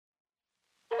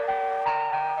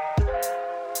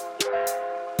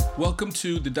Welcome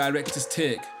to The Director's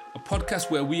Take, a podcast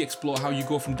where we explore how you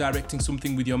go from directing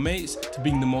something with your mates to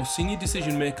being the most senior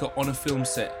decision maker on a film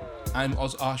set. I'm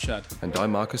Oz Arshad. And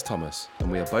I'm Marcus Thomas,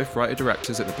 and we are both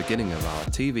writer-directors at the beginning of our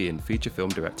TV and feature film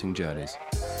directing journeys.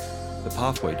 The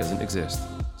pathway doesn't exist,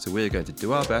 so we are going to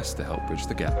do our best to help bridge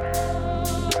the gap.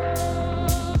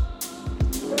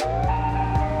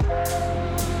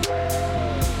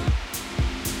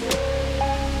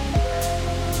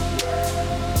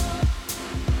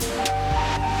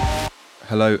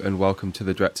 Hello and welcome to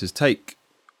The Director's Take.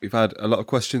 We've had a lot of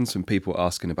questions from people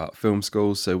asking about film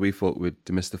schools, so we thought we'd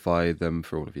demystify them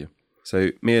for all of you. So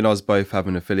me and Oz both have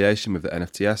an affiliation with the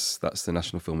NFTS, that's the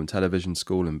National Film and Television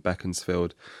School in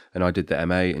Beaconsfield, and I did the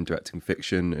MA in Directing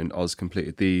Fiction, and Oz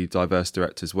completed the Diverse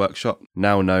Directors Workshop,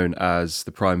 now known as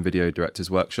the Prime Video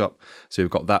Directors Workshop, so we've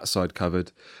got that side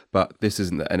covered, but this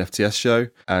isn't the NFTS show,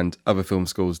 and other film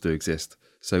schools do exist.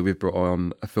 So we've brought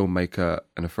on a filmmaker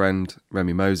and a friend,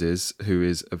 Remi Moses, who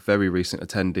is a very recent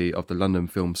attendee of the London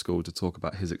Film School, to talk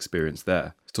about his experience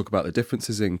there. To talk about the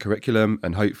differences in curriculum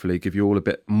and hopefully give you all a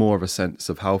bit more of a sense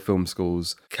of how film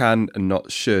schools can and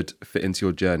not should fit into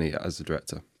your journey as a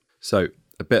director. So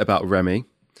a bit about Remi.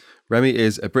 Remi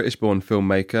is a British-born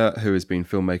filmmaker who has been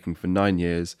filmmaking for 9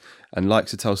 years and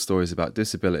likes to tell stories about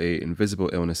disability, invisible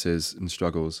illnesses and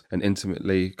struggles, and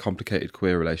intimately complicated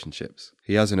queer relationships.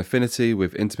 He has an affinity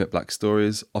with intimate black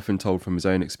stories, often told from his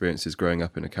own experiences growing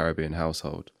up in a Caribbean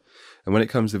household. And when it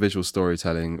comes to visual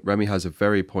storytelling, Remi has a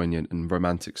very poignant and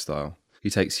romantic style. He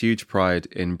takes huge pride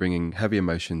in bringing heavy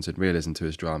emotions and realism to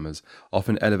his dramas,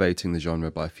 often elevating the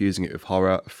genre by fusing it with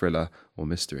horror, thriller or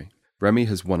mystery. Remi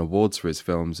has won awards for his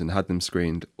films and had them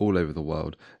screened all over the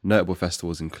world, notable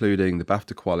festivals including the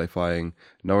BAFTA Qualifying,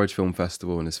 Norwich Film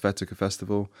Festival and Aesthetica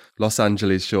Festival, Los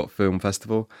Angeles Short Film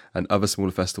Festival, and other smaller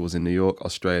festivals in New York,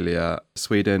 Australia,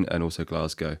 Sweden, and also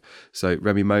Glasgow. So,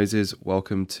 Remi Moses,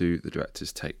 welcome to The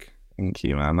Director's Take. Thank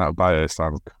you, man. That bio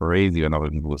sounds crazy when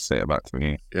other people say it back to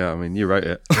me. Yeah, I mean, you wrote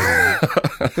it.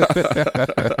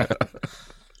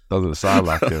 Doesn't sound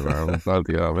like it, man.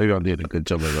 Maybe I'm doing a good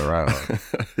job as a writer.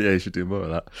 Yeah, you should do more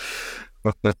of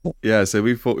that. Yeah, so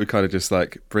we thought we'd kind of just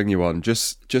like bring you on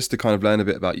just to kind of learn a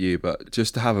bit about you, but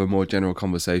just to have a more general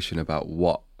conversation about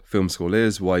what film school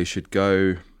is, why you should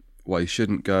go, why you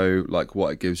shouldn't go, like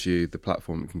what it gives you, the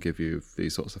platform it can give you,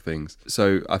 these sorts of things.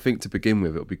 So I think to begin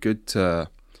with, it'll be good to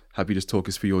have you just talk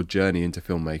us through your journey into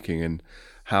filmmaking and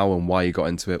how and why you got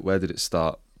into it. Where did it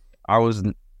start? I was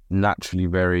naturally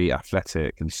very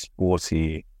athletic and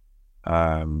sporty,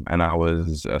 and I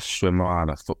was a swimmer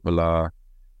and a footballer.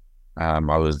 I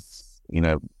was,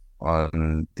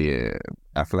 on the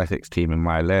athletics team in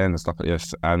my lane and stuff like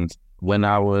this. And when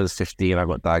I was 15, I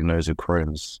got diagnosed with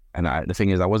Crohn's. And the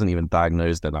thing is, I wasn't even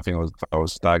diagnosed then. I think I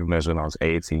was diagnosed when I was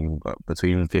 18. But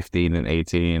between 15 and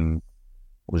 18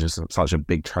 was just such a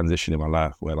big transition in my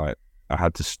life where like I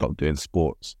had to stop doing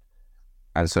sports.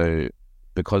 And so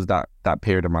because that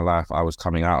period of my life, I was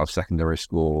coming out of secondary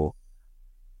school,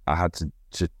 I had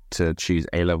to choose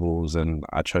A-levels, and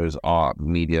I chose art,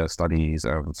 media studies,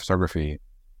 and photography.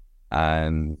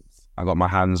 And I got my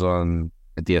hands on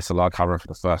a DSLR camera for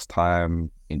the first time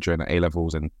during the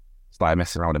A-levels and started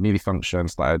messing around with the movie function,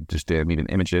 started just doing moving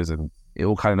images, and it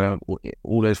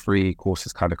all those three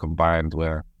courses kind of combined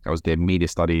where I was doing media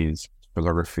studies,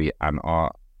 photography and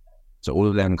art. So all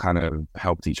of them kind of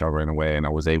helped each other in a way, and I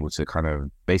was able to kind of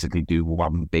basically do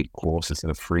one big course instead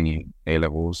of 3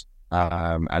 A-levels.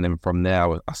 And then from there,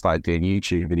 I started doing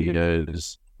YouTube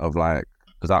videos of like,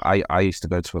 because I used to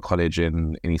go to a college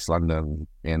in East London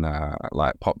in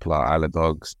like Poplar, Isle of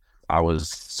Dogs. I was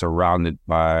surrounded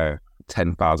by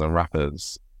 10,000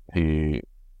 rappers who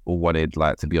all wanted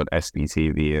like to be on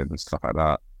SBTV and stuff like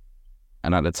that.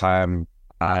 And at the time,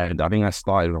 I think I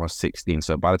started when I was 16.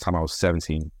 So by the time I was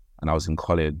 17, and I was in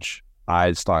college, I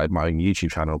had started my own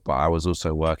YouTube channel, but I was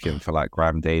also working for like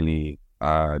Grime Daily,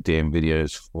 doing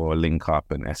videos for Link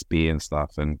Up and SB and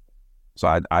stuff. And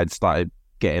so I'd started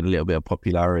getting a little bit of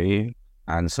popularity.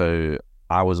 And so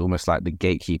I was almost like the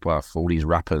gatekeeper for all these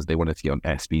rappers. They wanted to get on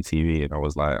SBTV. And I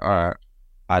was like, all right,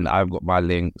 and I've got my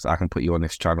links. I can put you on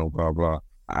this channel, blah, blah.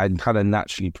 I kind of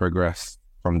naturally progressed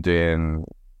from doing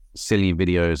silly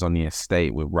videos on the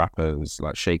estate with rappers,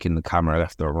 like shaking the camera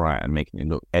left or right and making it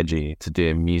look edgy, to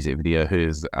doing music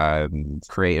videos and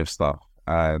creative stuff.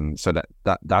 And so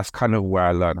that's kind of where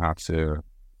I learned how to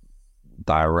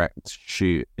direct,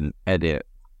 shoot and edit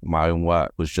my own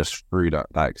work, was just through that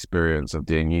experience of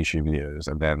doing YouTube videos.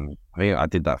 And then I think I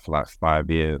did that for like 5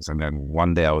 years. And then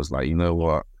one day I was like, you know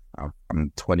what?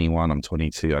 I'm 21, I'm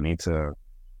 22. I need to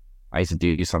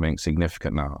do something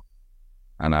significant now.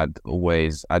 and I'd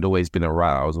always been a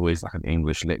writer. I was always like an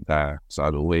English lit guy, so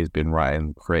I'd always been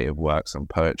writing creative works and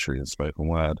poetry and spoken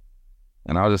word.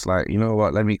 And I was just like, you know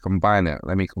what? Let me combine it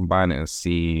and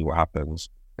see what happens.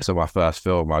 So my first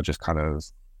film, I just kind of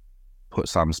put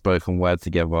some spoken word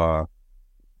together,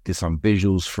 did some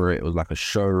visuals for it. It was like a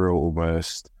show reel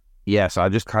almost. Yeah, so I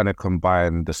just kind of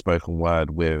combined the spoken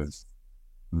word with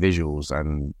visuals,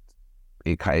 and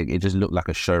it just looked like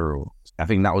a show reel. I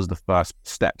think that was the first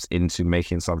steps into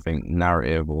making something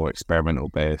narrative or experimental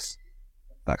based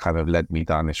that kind of led me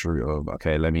down this route of,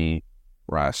 okay, let me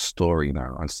write a story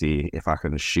now and see if I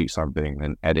can shoot something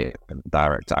and edit and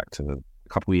direct actors. A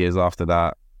couple of years after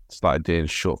that, started doing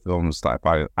short films, started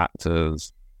finding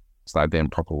actors, started doing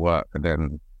proper work, and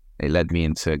then it led me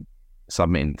into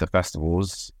submitting to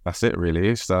festivals. That's it really.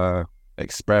 It's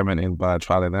experimenting by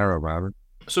trial and error, man.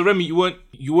 So Remi, you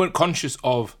weren't conscious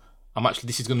of,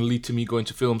 this is going to lead to me going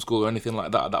to film school or anything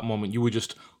like that at that moment. You were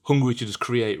just hungry to just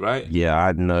create, right? Yeah, I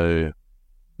had I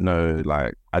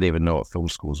didn't even know what film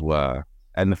schools were.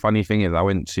 And the funny thing is, I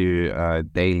went to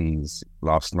Dailies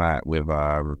last night with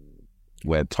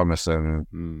where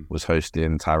Thomason was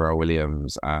hosting, Tyrell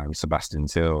Williams and Sebastian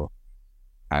Till,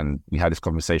 and we had this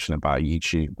conversation about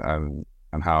YouTube and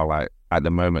how like at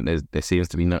the moment there seems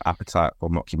to be no appetite for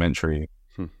mockumentary.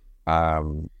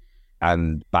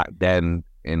 And back then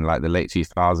in like the late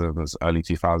 2000s, early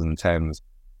 2010s,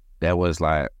 there was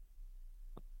a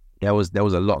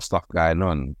lot of stuff going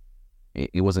on.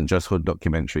 It wasn't just hood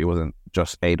documentary. It wasn't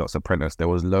just A.'s Apprentice. There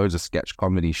was loads of sketch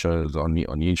comedy shows on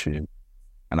YouTube.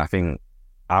 And I think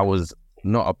I was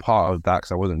not a part of that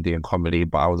because I wasn't doing comedy,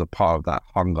 but I was a part of that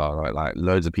hunger. Like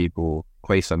loads of people,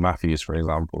 Quason Matthews, for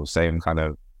example, same kind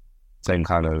of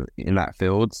in that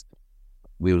field.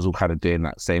 We was all kind of doing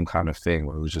that same kind of thing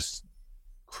where it was just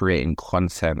creating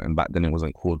content. And back then it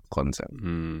wasn't called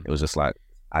content. It was just like,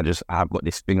 I've got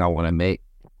this thing I want to make.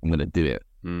 I'm going to do it.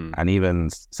 And even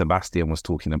Sebastian was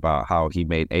talking about how he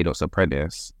made A.'s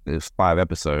Apprentice. It was 5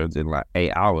 episodes in like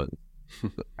 8 hours.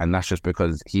 And that's just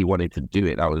because he wanted to do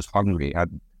it. I was hungry.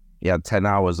 He had 10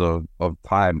 hours of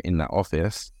time in that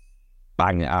office,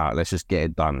 bang it out. Let's just get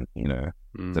it done, you know.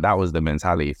 So that was the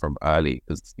mentality from early,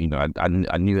 because, you know, I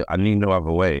knew no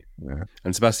other way. You know?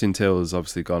 And Sebastian Till has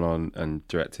obviously gone on and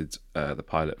directed the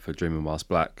pilot for Dreaming Whilst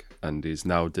Black, and is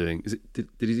now doing, did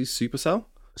he do Supercell?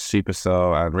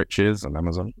 Supercell and Riches on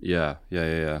Amazon. Yeah.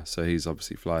 So he's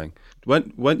obviously flying.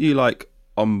 Weren't you like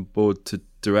on board to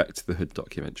direct the hood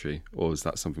documentary, or is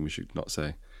that something we should not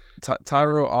say?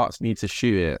 Tyrell asked me to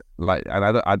shoot it, like,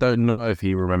 and I don't know if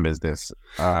he remembers this.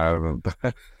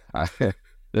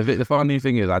 But the funny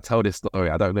thing is, I tell this story,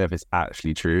 I don't know if it's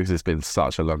actually true because it's been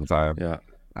such a long time. Yeah.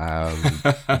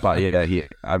 But yeah,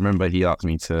 I remember he asked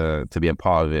me to be a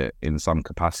part of it in some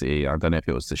capacity. I don't know if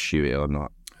it was to shoot it or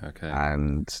not. Okay.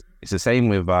 And it's the same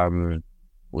with Rapman.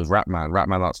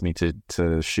 Rapman asked me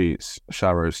to shoot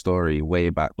Sharo's story way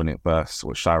back when it first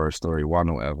was Sharo's Story 1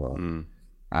 or whatever.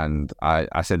 And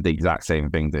I said the exact same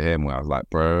thing to him, where I was like,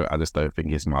 bro, I just don't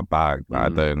think it's my bag. I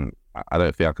don't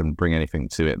think I can bring anything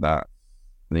to it that,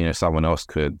 you know, someone else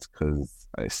could, because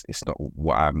it's not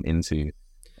what I'm into.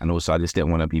 And also I just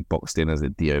didn't want to be boxed in as a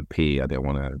DOP. I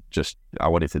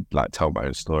wanted to like tell my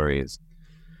own stories.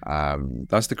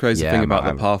 That's the crazy thing about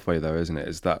the pathway though, isn't it?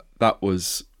 Is that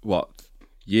was what,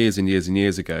 years and years and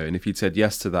years ago, and if you'd said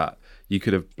yes to that, you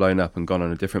could have blown up and gone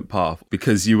on a different path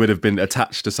because you would have been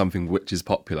attached to something which is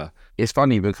popular. It's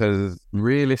funny because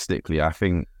realistically, I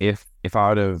think if I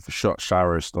would have shot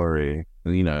Sharo's Story,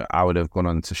 you know, I would have gone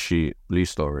on to shoot Blue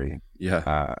Story.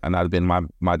 Yeah. And that'd been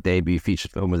my debut feature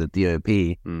film as a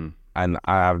DOP. And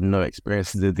I have no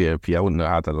experience as a DOP. I wouldn't know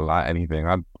how to light anything.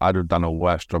 I'd have done a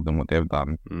worse job than what they've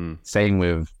done. Same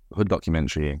with hood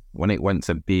documentary. When it went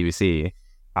to BBC,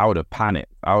 I would have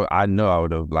panicked. I know I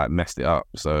would have like messed it up.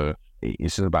 So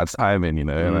it's just about timing, you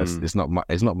know. And it's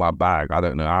not my bag. I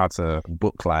don't know how to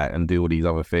booklight and do all these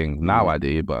other things. Now I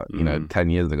do, but you know, 10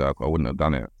 years ago I wouldn't have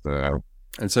done it. So.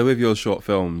 And so with your short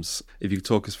films, if you could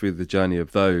talk us through the journey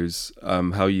of those,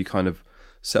 how you kind of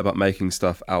set about making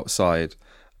stuff outside,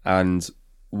 and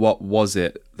what was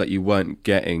it that you weren't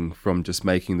getting from just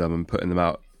making them and putting them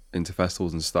out into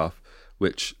festivals and stuff,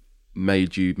 which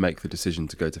made you make the decision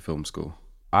to go to film school?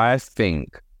 I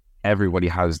think everybody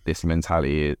has this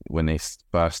mentality when they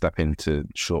first step into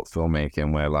short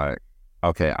filmmaking where like,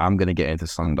 okay, I'm going to get into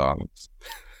Sundance.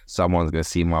 Someone's going to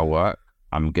see my work.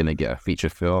 I'm going to get a feature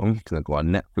film. It's going to go on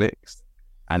Netflix.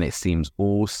 And it seems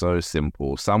all so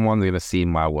simple. Someone's going to see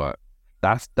my work.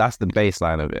 That's the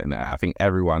baseline of it. And I think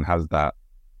everyone has that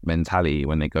mentality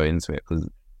when they go into it because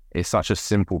it's such a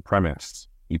simple premise.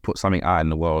 you put something out in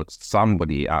the world,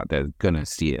 somebody out there is going to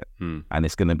see it, and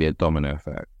it's going to be a domino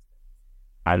effect.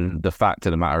 And the fact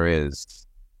of the matter is,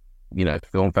 you know,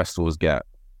 film festivals get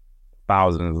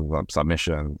thousands of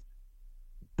submissions.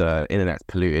 The internet's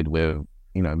polluted with,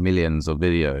 you know, millions of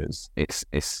videos.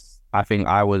 I think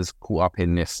I was caught up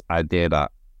in this idea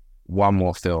that one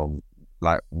more film,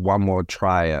 like one more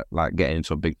try at like getting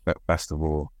into a big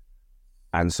festival.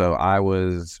 And so I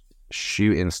was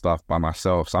shooting stuff by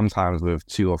myself, sometimes with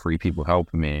 2 or 3 people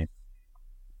helping me.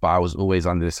 But I was always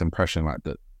under this impression like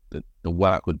that the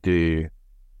work would be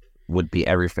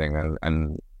everything,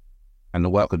 and the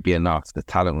work would be enough, the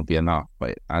talent would be enough.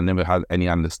 But I never had any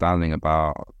understanding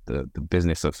about the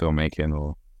business of filmmaking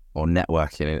or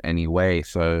networking in any way.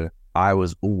 So I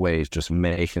was always just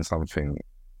making something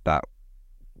that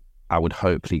I would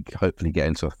hopefully get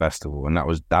into a festival, and that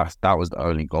was the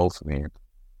only goal for me.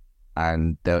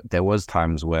 And there was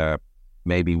times where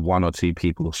maybe 1 or 2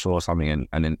 people saw something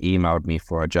and then emailed me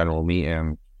for a general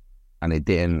meeting, and it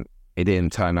didn't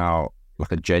turn out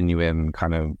like a genuine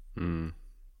kind of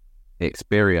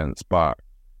experience. But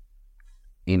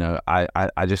you know,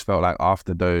 I just felt like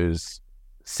after those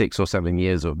 6 or 7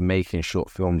 years of making short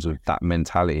films with that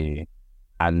mentality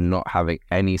and not having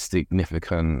any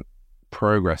significant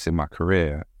progress in my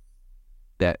career,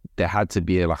 that there had to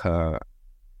be like a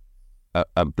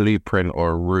blueprint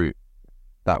or a route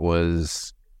that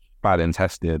was tried and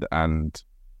tested. And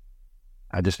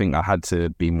I just think I had to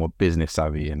be more business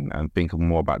savvy and think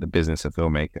more about the business of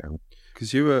filmmaking.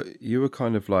 Because you were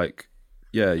kind of like,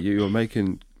 yeah, you were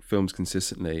making films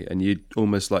consistently, and you'd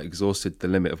almost like exhausted the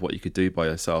limit of what you could do by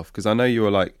yourself. Because I know you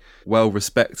were like well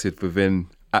respected within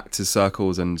actors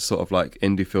circles and sort of like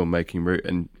indie filmmaking route.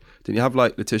 And didn't you have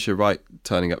like Letitia Wright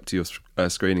turning up to your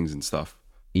screenings and stuff?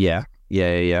 Yeah.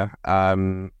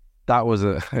 That was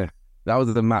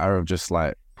a matter of just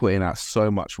like putting out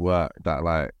so much work that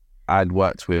like I'd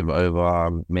worked with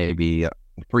over maybe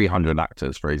 300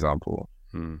 actors, for example.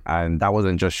 And that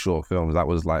wasn't just short films, that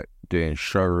was like doing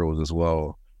show reels as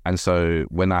well. And so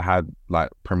when I had like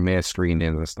premiere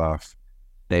screenings and stuff,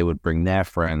 they would bring their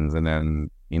friends, and then,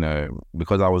 you know,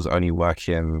 because I was only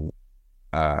working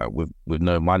with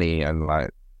no money and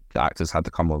like the actors had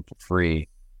to come on for free,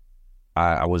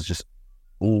 I was just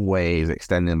always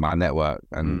extending my network,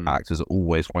 and actors are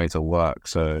always wanting to work.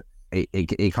 So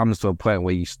it comes to a point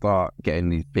where you start getting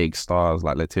these big stars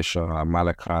like Letitia,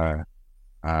 Malachi,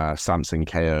 Samson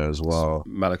Ko as well.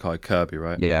 Malachi Kirby,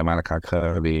 right? Yeah, Malachi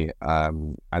Kirby.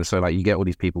 And so like you get all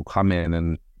these people come in,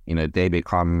 and you know, they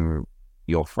become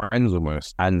your friends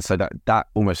almost. And so that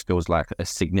almost feels like a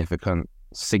significant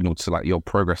signal to like your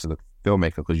progress as a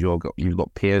filmmaker, because you've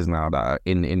got peers now that are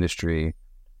in the industry,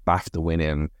 BAFTA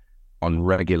winning, on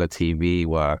regular TV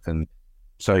work. And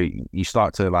so you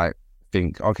start to like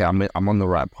think, okay, I'm on the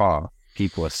right path.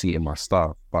 People are seeing my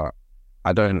stuff, but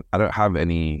I don't have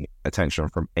any attention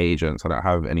from agents. I don't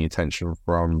have any attention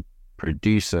from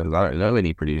producers. I don't know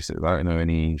any producers. I don't know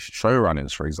any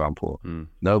showrunners, for example.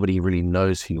 Nobody really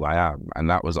knows who I am. And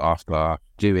that was after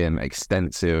doing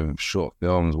extensive short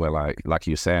films where like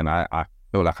you're saying, I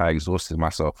feel like I exhausted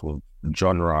myself with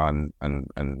genre and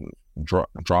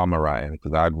drama writing,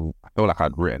 because I feel like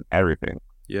I'd written everything.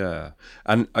 Yeah.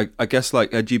 And I guess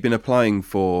like, had you been applying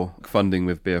for funding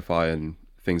with BFI and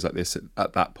things like this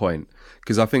at that point?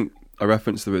 Because I think I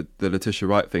referenced the Letitia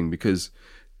Wright thing because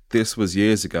this was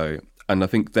years ago, and I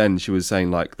think then she was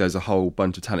saying like there's a whole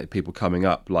bunch of talented people coming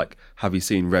up, like, have you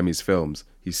seen Remi's films?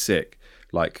 He's sick.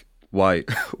 Like, why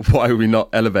are we not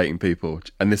elevating people?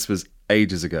 And this was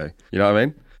ages ago, you know what I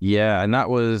mean? Yeah. And I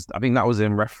think that was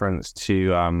in reference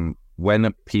to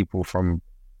when people from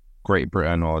Great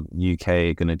Britain or UK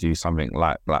are going to do something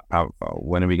like Black Panther,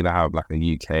 when are we going to have like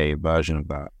a UK version of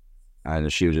that?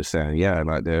 And she was just saying, yeah,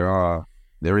 like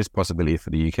there is possibility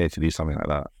for the UK to do something like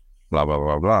that, blah, blah,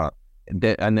 blah, blah.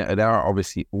 There are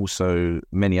obviously also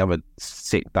many other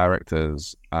sick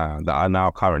directors that are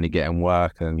now currently getting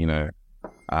work and, you know,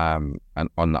 and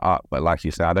on the up. But like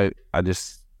you said, I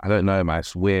don't know, man.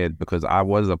 It's weird because I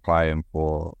was applying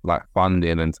for like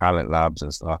funding and talent labs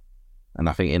and stuff. And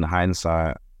I think in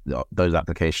hindsight, those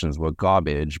applications were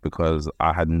garbage because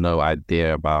I had no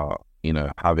idea about, you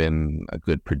know, having a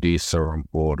good producer on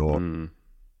board or,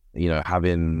 you know,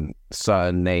 having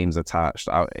certain names attached.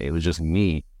 It was just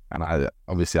me. And I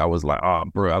was like, oh,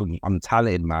 bro, I'm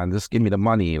talented, man. Just give me the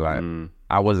money. Like,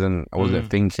 I wasn't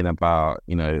thinking about,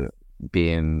 you know,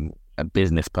 being a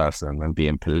business person and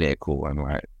being political and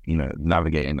like, you know,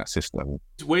 navigating that system.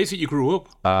 Where is it you grew up?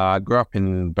 I grew up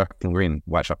in Bethnal Green,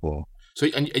 Whitechapel. So,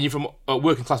 and you're from a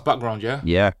working class background, yeah?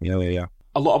 Yeah.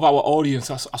 a lot of our audience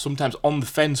are sometimes on the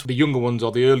fence, the younger ones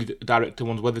or the early director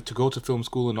ones, whether to go to film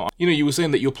school or not. You know, you were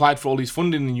saying that you applied for all these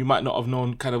funding and you might not have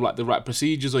known kind of like the right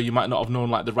procedures, or you might not have known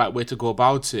like the right way to go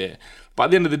about it. But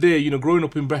at the end of the day, you know, growing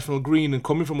up in Bethnal Green and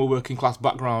coming from a working class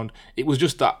background, it's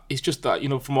just that, you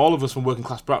know, from all of us from working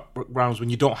class backgrounds, when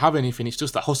you don't have anything, it's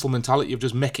just that hustle mentality of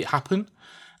just make it happen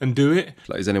and do it.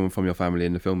 Like, is anyone from your family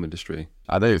in the film industry?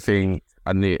 I don't think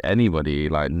I knew anybody.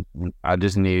 Like, I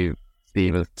just knew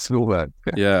Steven Spielberg.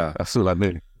 Yeah. That's all I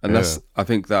knew. And I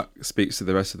think that speaks to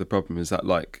the rest of the problem, is that,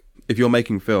 like, if you're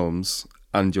making films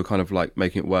and you're kind of like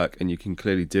making it work and you can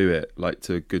clearly do it like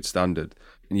to a good standard,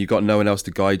 and you've got no one else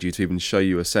to guide you to even show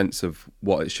you a sense of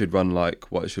what it should run like,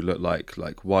 what it should look like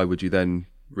why would you then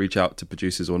reach out to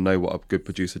producers or know what a good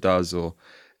producer does or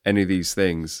any of these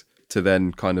things to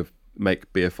then kind of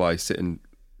make BFI sit and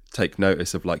take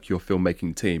notice of like your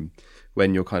filmmaking team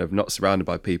when you're kind of not surrounded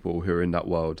by people who are in that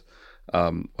world,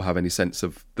 or have any sense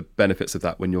of the benefits of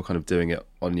that when you're kind of doing it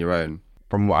on your own.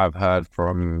 From what I've heard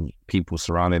from people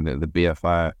surrounding the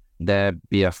BFI, their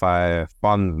BFI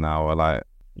funds now are like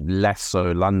less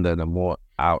so London and more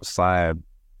outside,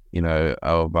 you know,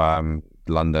 of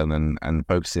London, and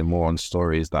focusing more on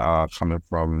stories that are coming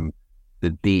from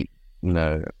the deep, you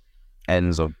know,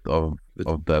 ends of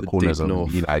the corners of the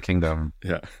United Kingdom.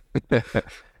 Yeah.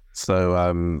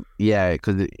 So yeah,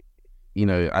 because you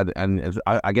know,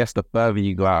 I guess the further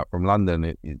you go out from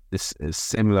London, this is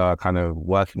similar kind of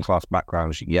working class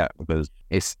backgrounds you get, because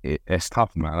it's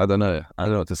tough, man. I don't know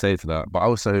what to say to that. But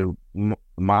also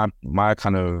my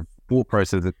kind of thought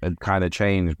process had kind of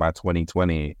changed by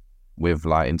 2020 with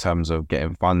like in terms of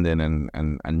getting funding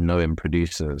and knowing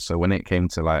producers. So when it came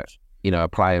to like, you know,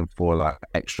 applying for like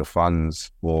extra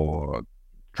funds for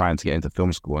trying to get into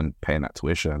film school and paying that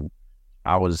tuition,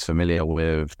 I was familiar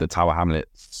with the Tower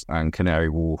Hamlets and Canary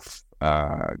Wharf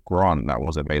grant that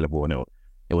was available, and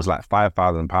it was like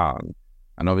 £5,000,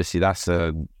 and obviously that's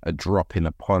a drop in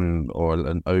a pond or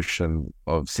an ocean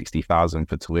of 60,000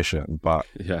 for tuition. But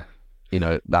yeah, you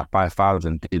know, that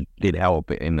 5,000 did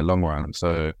help in the long run.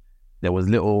 So there was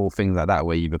little things like that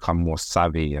where you become more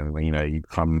savvy and, you know, you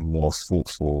become more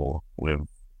thoughtful with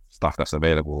stuff that's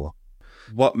available.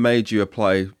 What made you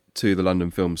apply to the London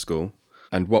Film School?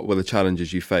 And what were the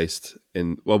challenges you faced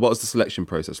what was the selection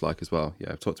process like as well?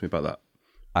 Yeah, talk to me about that.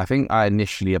 I think I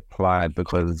initially applied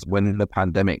because when the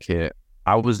pandemic hit,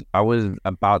 I was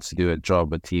about to do a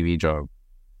TV job.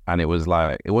 And it was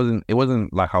like, it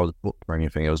wasn't like I was booked or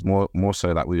anything. It was more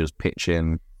so that we was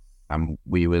pitching and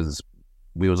we was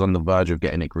on the verge of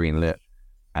getting it greenlit.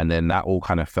 And then that all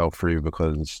kind of fell through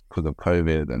because of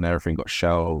COVID, and everything got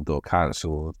shelved or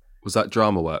cancelled. Was that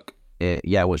drama work? It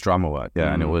was drama work,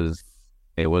 yeah. And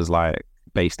it was like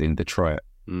based in Detroit,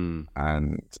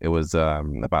 and it was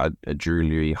about a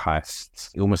jewelry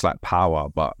heist, almost like Power,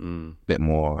 but a bit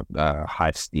more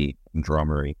heisty and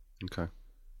dramery. Okay.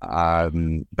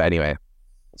 But anyway,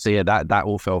 so yeah, that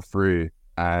all fell through,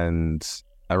 and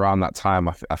around that time,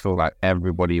 I feel like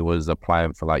everybody was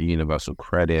applying for like universal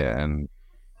credit, and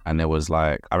there was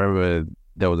like, I remember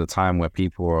there was a time where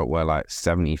people were like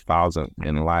 70,000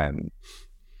 in line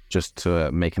just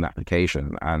to make an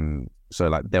application. And so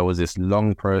like there was this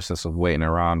long process of waiting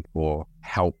around for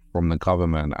help from the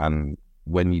government. And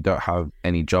when you don't have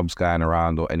any jobs going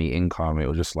around or any income, it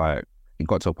was just like, it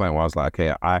got to a point where I was like,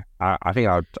 okay, I think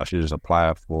I should just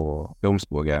apply for film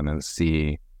school again and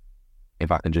see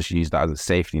if I can just use that as a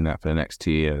safety net for the next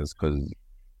 2 years, because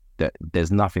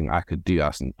there's nothing I could do.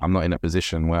 I'm not in a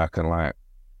position where I can like,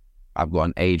 I've got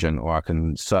an agent or I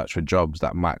can search for jobs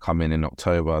that might come in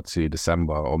October to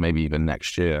December or maybe even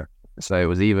next year. So it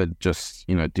was either just,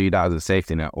 you know, do that as a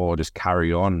safety net or just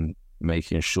carry on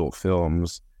making short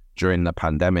films during the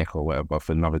pandemic or whatever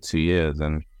for another 2 years.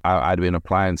 And I'd been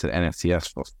applying to the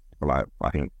NFTS for like,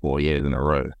 I think 4 years in a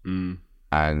row.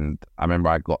 And I remember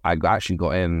I actually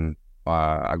got in for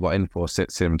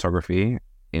cinematography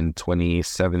in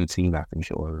 2017, I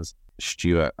think it was.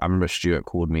 I remember Stuart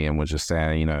called me and was just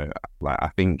saying, you know, like, I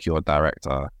think you're a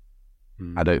director.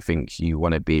 I don't think you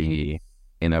want to be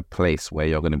in a place where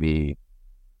you're going to be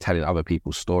telling other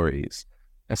people's stories,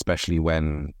 especially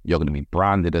when you're going to be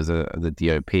branded as a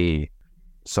DOP.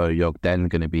 So you're then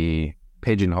going to be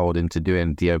pigeonholed into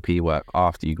doing DOP work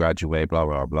after you graduate, blah,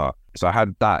 blah, blah. So I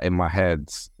had that in my head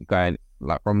going,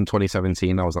 like, from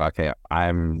 2017, I was like, okay,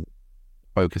 I'm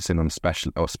focusing on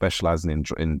specializing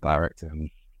in directing.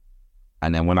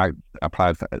 And then when I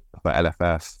applied for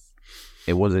LFS,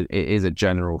 it is a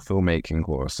general filmmaking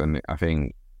course, and I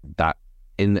think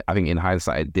in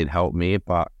hindsight it did help me.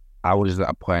 But I was at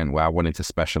a point where I wanted to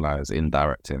specialize in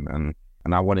directing, and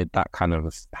I wanted that kind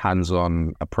of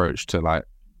hands-on approach to like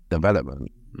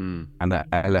development. And at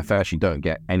LFS, you don't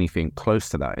get anything close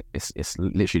to that. It's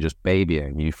literally just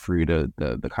babying you through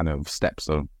the kind of steps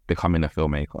of becoming a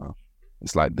filmmaker.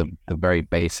 It's like the very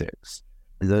basics.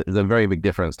 There's a very big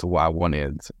difference to what I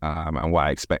wanted and what I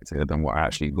expected and what I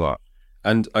actually got.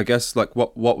 And I guess, like,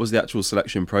 what was the actual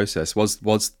selection process? Was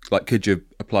like, could you have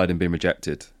applied and been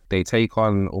rejected? They take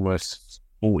on almost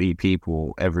 40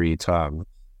 people every term.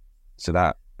 So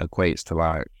that equates to,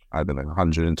 like, I don't know,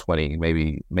 120,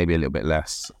 maybe a little bit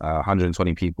less,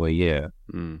 120 people a year.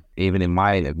 Even in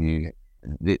my interview,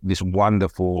 this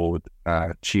wonderful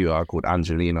tutor called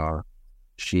Angelina,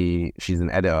 she's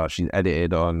an editor. She's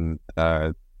edited on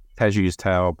Teju's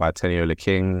Tale by Teniola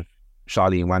King,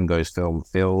 Charlene Wango's film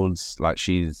Fields. Like,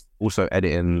 she's also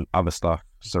editing other stuff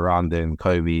surrounding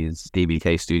Kobe's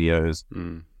DBK Studios.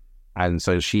 And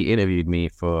so she interviewed me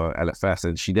for LFS,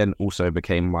 and she then also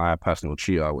became my personal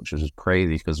tutor, which was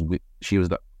crazy because she was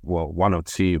one of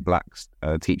two black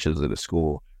teachers at the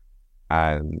school,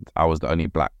 and I was the only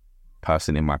black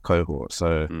person in my cohort.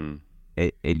 So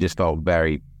it just felt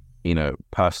very,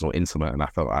 personal, intimate, and I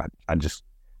felt I just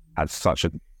had such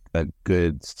a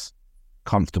good,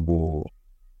 comfortable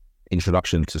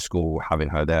introduction to school having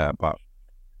her there. But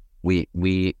we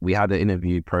had an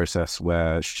interview process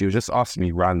where she was just asking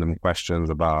me random questions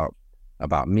about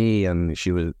me, and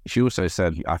she also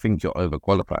said, I think you're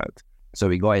overqualified. So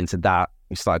we got into that.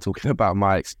 We started talking about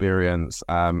my experience,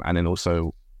 and then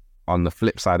also on the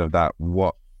flip side of that,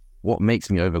 what makes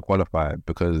me overqualified,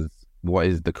 because what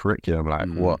is the curriculum like?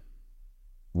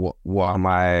 What am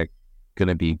I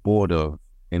gonna be bored of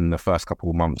in the first couple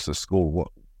of months of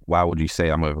school? Why would you say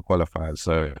I'm overqualified?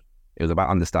 So it was about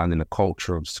understanding the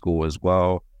culture of school as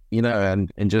well,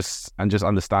 and just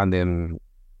understanding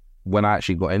when I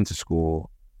actually got into school,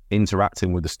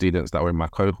 interacting with the students that were in my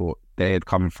cohort. They had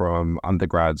come from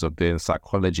undergrads of doing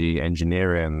psychology,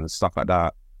 engineering, stuff like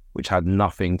that, which had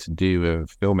nothing to do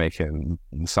with filmmaking.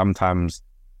 And sometimes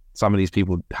some of these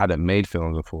people hadn't made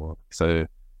films before, so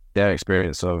their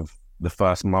experience of the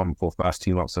first month or first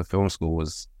 2 months of film school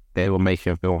was they were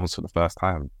making films for the first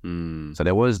time. So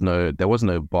there was no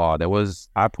bar.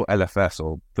 I put LFS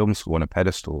or film school on a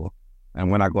pedestal,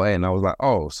 and when I got in, I was like,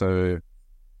 oh, so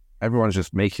everyone's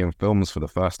just making films for the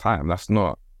first time. That's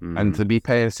not. And to be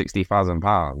paying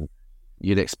 £60,000,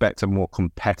 you'd expect a more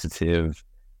competitive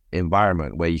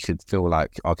environment where you could feel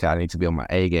like, okay, I need to be on my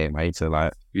A game. I need to,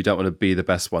 like. You don't want to be the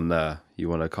best one there. You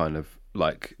want to kind of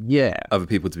like other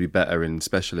people to be better in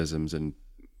specialisms and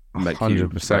make 100%.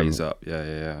 You raise up.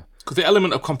 Yeah. Because the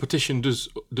element of competition does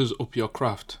up your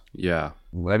craft. Yeah.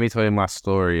 Let me tell you my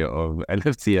story of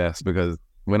NFTS, because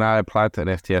when I applied to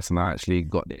NFTS and I actually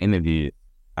got the interview,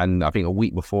 and I think a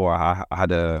week before I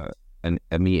had a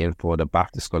meeting for the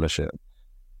BAFTA scholarship,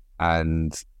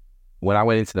 and when I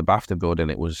went into the BAFTA building,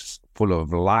 it was full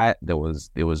of light. There was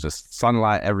just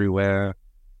sunlight everywhere.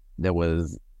 There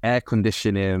was air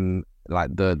conditioning.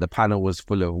 Like the panel was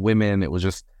full of women. It was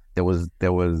just there was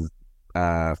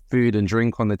food and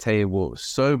drink on the table. It was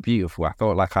so beautiful. I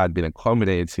felt like I'd been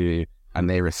accommodated to, and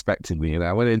they respected me. And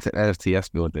I went into the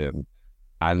NFTS building,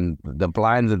 and the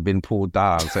blinds had been pulled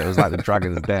down, so it was like the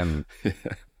Dragon's Den.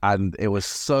 And it was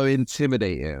so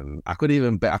intimidating. I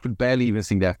could barely even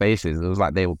see their faces. It was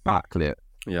like they were backlit.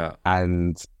 Yeah.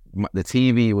 And the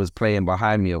TV was playing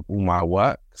behind me of all my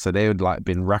work. So they had like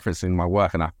been referencing my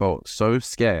work, and I felt so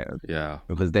scared. Yeah.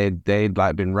 Because they'd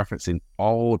like been referencing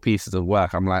old pieces of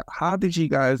work. I'm like, how did you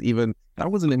guys even,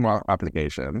 that wasn't in my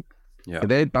application. Yeah. But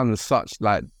they'd done such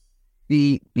like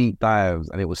deep dives,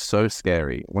 and it was so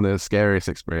scary. One of the scariest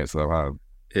experiences I've had.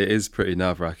 It is pretty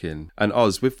nerve-wracking. And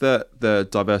Oz, with the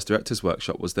Diverse Directors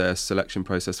Workshop, was there a selection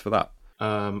process for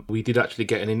that? We did actually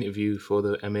get an interview for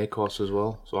the MA course as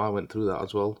well, so I went through that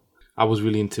as well. I was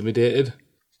really intimidated,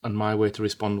 and my way to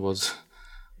respond was,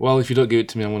 well, if you don't give it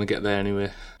to me, I'm going to get there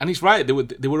anyway. And it's right,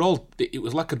 they were all, it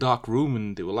was like a dark room,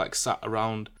 and they were like sat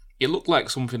around. It looked like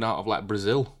something out of like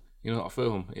Brazil, not a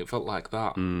film. It felt like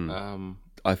that.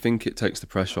 I think it takes the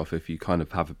pressure off if you kind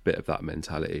of have a bit of that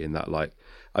mentality, in that, like,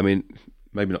 I mean,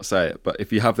 maybe not say it, but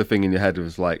if you have the thing in your head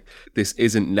of like, this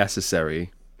isn't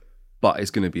necessary, but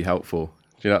it's going to be helpful.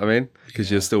 Do you know what I mean?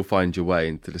 Because you'll still find your way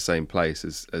into the same place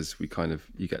as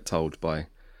you get told by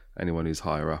anyone who's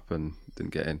higher up and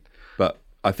didn't get in. But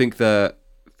I think the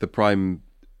Prime,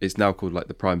 it's now called like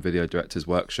the Prime Video Directors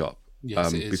Workshop.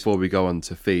 Yes, it is. Before we go on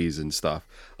to fees and stuff,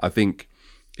 I think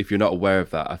if you're not aware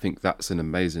of that, I think that's an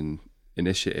amazing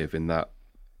initiative in that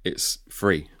it's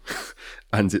free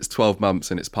and it's 12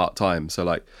 months and it's part-time. So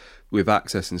like with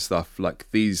access and stuff, like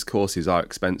these courses are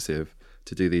expensive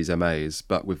to do these MAs,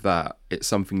 but with that, it's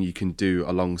something you can do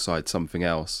alongside something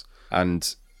else.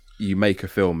 And you make a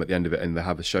film at the end of it and they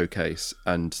have a showcase,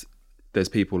 and there's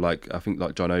people like, I think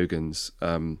like John Ogans,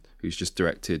 who's just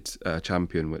directed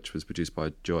Champion, which was produced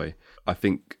by Joy. I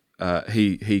think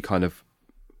he kind of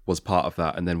was part of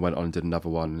that and then went on and did another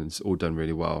one, and it's all done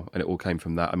really well, and it all came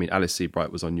from that. I mean, Alice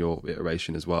Seabright was on your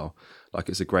iteration as well. Like,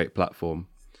 it's a great platform.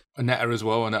 Annetta as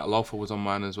well. Annetta Lawful was on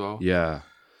mine as well. Yeah.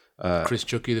 Chris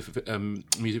Chucky, the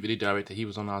music video director, he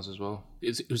was on ours as well.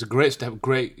 It was a great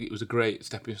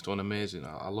stepping stone. Amazing.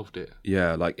 I loved it.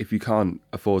 Yeah, like if you can't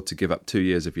afford to give up 2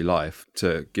 years of your life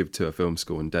to give to a film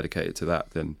school and dedicate it to that,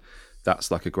 then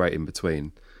that's like a great in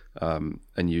between. And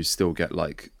you still get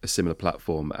like a similar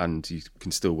platform, and you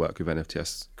can still work with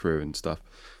NFTS crew and stuff,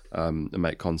 and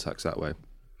make contacts that way.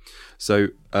 So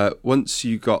once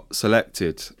you got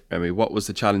selected, Remi, what was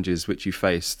the challenges which you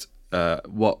faced?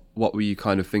 What were you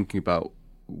kind of thinking about,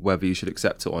 whether you should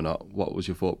accept it or not? What was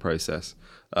your thought process?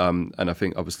 And I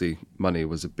think obviously money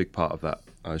was a big part of that,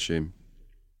 I assume.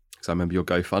 Because I remember your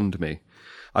GoFundMe.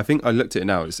 I think I looked at it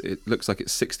now. It looks like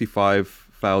it's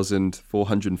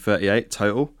 65,438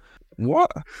 total.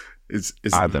 What? It's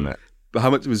I don't know. But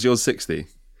how much was yours? 60?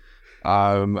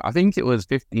 I think it was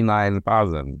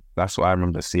 59,000. That's what I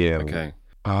remember seeing. Okay.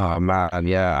 Oh man,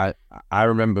 yeah. I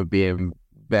remember being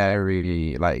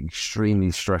very like extremely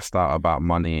stressed out about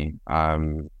money.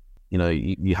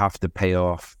 You have to pay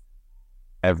off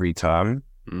every term.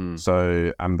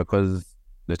 So, and because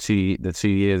the two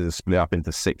years is split up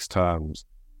into 6 terms,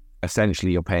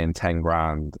 essentially you're paying 10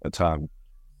 grand a term.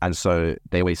 And so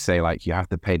they always say like you have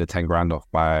to pay the 10 grand off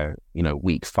by,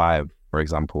 week 5, for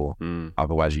example.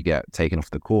 Otherwise you get taken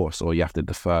off the course, or you have to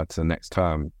defer to the next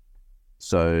term.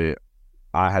 So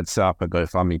I had set up a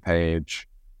GoFundMe page,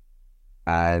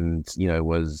 and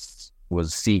was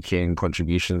seeking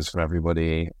contributions from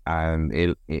everybody,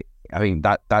 and I think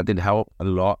that did help a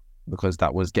lot, because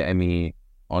that was getting me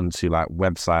onto like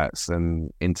websites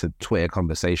and into Twitter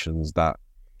conversations that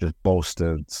just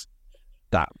bolstered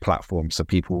that platform. So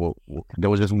there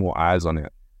was just more eyes on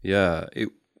it. Yeah, it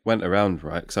went around,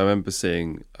 right? Because I remember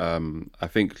seeing, I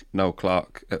think Noel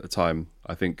Clark at the time,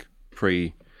 I think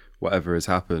pre whatever has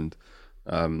happened,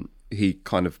 he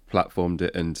kind of platformed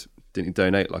it, and didn't he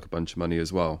donate like a bunch of money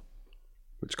as well?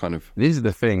 Which kind of... This is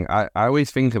the thing. I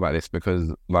always think about this,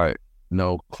 because like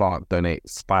Noel Clark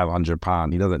donates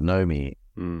 £500. He doesn't know me.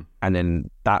 And then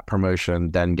that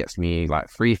promotion then gets me like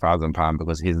 £3,000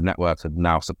 because his network had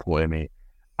now supported me.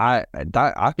 I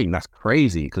think that's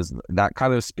crazy, because that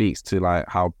kind of speaks to like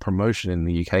how promotion in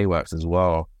the UK works as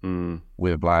well.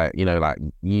 With like, like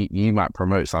you might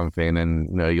promote something, and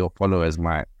your followers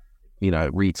might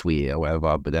retweet it or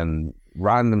whatever, but then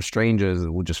random strangers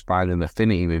will just find an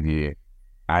affinity with you,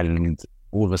 and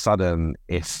all of a sudden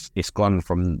it's gone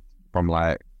from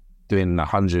like doing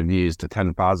 100 views to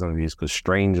 10,000 views because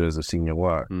strangers have seen your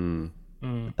work.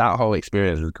 That whole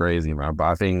experience was crazy, man. But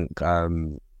I think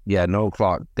Noel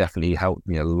Clark definitely helped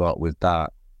me a lot with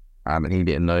that, and he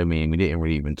didn't know me, and we didn't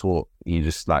really even talk. He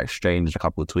just like exchanged a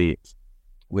couple of tweets.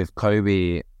 With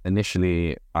Kobe,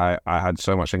 initially I had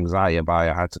so much anxiety about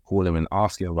it, I had to call him and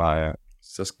ask him about it.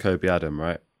 So that's Kobe Adam,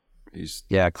 right?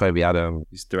 Kobe Adam.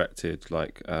 He's directed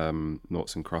like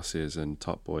Noughts and Crosses and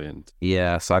Top Boy, and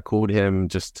so I called him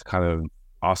just to kind of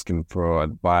ask him for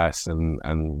advice and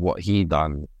what he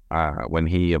done when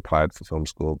he applied for film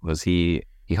school, because he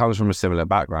comes from a similar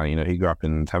background. He grew up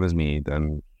in Thamesmead,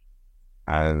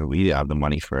 and we didn't have the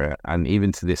money for it. And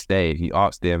even to this day, if you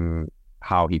asked him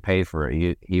how he paid for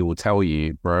it, he will tell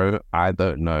you, bro, I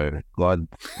don't know. God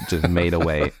just made a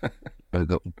way.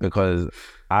 Because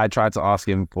I tried to ask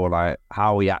him for like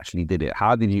how he actually did it.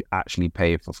 How did you actually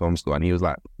pay for film school? And he was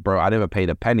like, bro, I never paid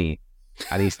a penny.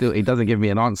 And he doesn't give me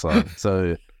an answer.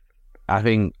 So I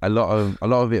think a lot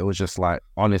of it was just like,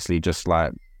 honestly, just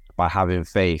like by having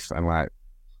faith, and like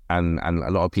and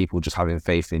a lot of people just having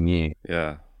faith in you.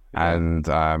 Yeah. And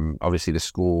obviously the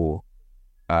school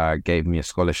gave me a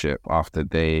scholarship after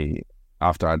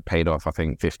I'd paid off, I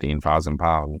think,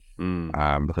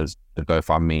 £15,000, because the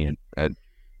GoFundMe had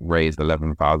raised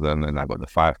 11,000, and I got the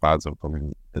 5,000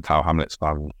 from the Tower Hamlets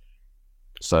Fund.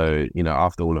 So,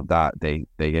 after all of that, they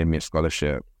gave me a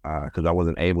scholarship because I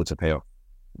wasn't able to pay off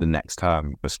the next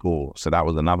term for school. So that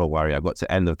was another worry. I got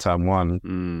to end of term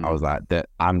 1. I was like,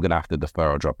 I'm going to have to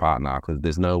defer or drop out now, because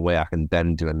there's no way I can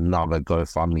then do another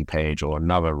GoFundMe page or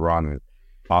another run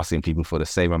asking people for the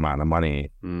same amount of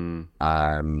money. And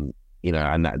I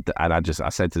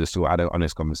said to the school, I had an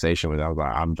honest conversation with them. I was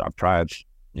like, I've tried,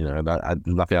 there's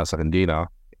nothing else I can do now.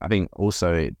 I think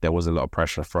also there was a lot of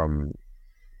pressure from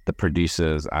the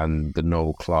producers and the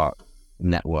Noel Clark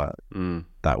network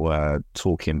that were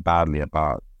talking badly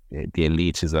about the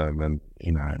elitism and,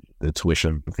 you know, the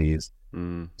tuition fees.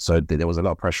 So there was a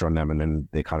lot of pressure on them, and then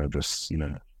they kind of just, you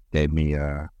know, gave me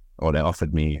or they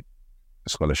offered me a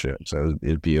scholarship. So it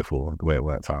was beautiful the way it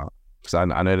worked out. So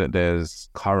I know that there's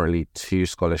currently 2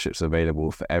 scholarships available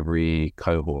for every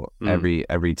cohort,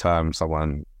 every term,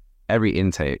 every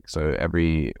intake, so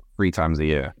every 3 times a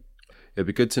year. It'd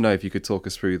be good to know if you could talk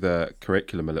us through the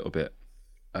curriculum a little bit,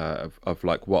 of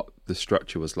like what the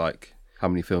structure was like, how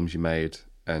many films you made,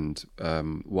 and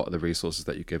what are the resources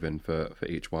that you're given for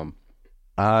each one.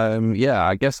 Yeah,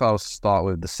 I guess I'll start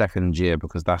with the second year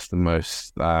because that's the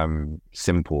most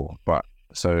simple. But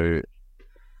so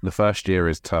the first year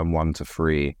is term 1 to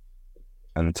 3,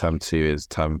 and term 2 is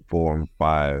term 4 and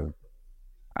 5,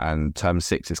 and term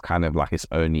 6 is kind of like its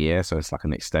own year, so it's like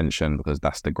an extension because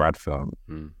that's the grad film.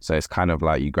 So it's kind of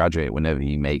like you graduate whenever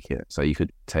you make it, so you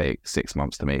could take 6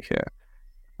 months to make it,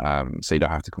 so you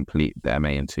don't have to complete the MA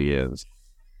in 2 years.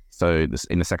 So this,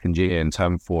 in the second year, in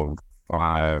term 4 and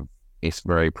 5, it's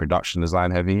very production design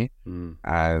heavy,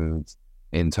 and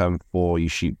in term 4 you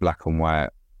shoot black and white,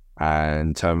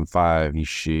 and term 5 you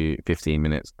shoot 15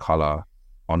 minutes color.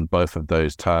 On both of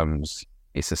those terms,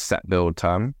 it's a set build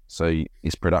term, so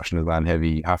it's production design heavy.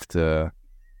 You have to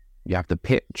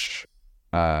pitch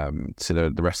to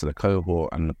the rest of the cohort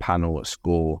and the panel at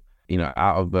school. You know,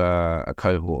 out of a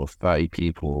cohort of 30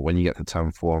 people, when you get to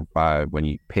term 4 and 5, when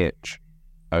you pitch,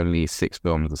 only 6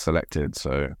 films are selected.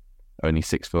 So only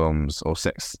 6 films or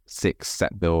six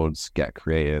set builds get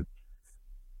created.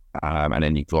 And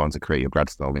then you go on to create your grad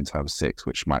film in term 6,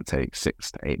 which might take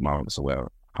 6 to 8 months or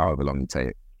however long you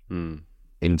take.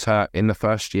 In the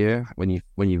first year, when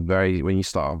you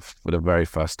start off for the very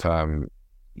first term,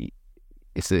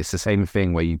 it's the same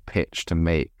thing where you pitch to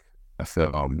make a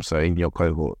film. So in your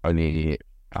cohort, only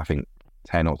I think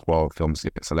 10 or 12 films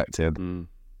get selected.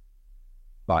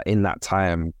 But in that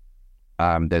time,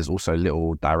 there's also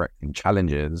little directing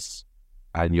challenges,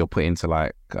 and you're put into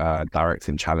like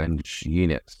directing challenge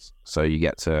units. So you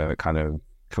get to kind of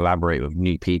collaborate with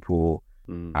new people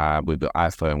with the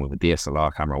iPhone, with a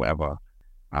DSLR camera, whatever.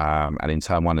 And in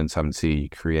term 1 and term 2, you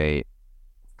create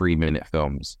 3-minute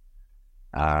films,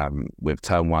 with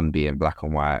term 1 being black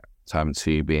and white, term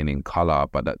 2 being in color.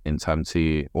 But in term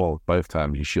 2, or both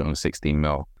terms, you shoot on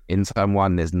 16mm. In term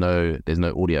 1, there's no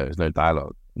audio, there's no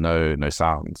dialogue, no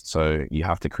sound. So you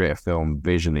have to create a film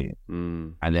visually.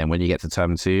 And then when you get to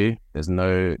term 2, there's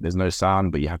no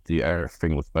sound, but you have to do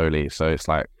everything with Foley. So it's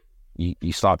like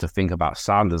you start to think about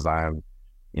sound design.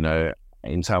 You know,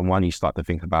 in term 1, you start to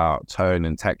think about tone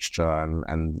and texture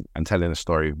and telling a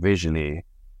story visually.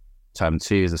 Term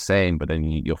 2 is the same, but then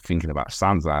you're thinking about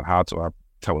sound design. How do I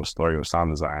tell a story with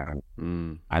sound design?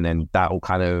 And then that all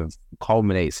kind of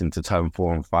culminates into term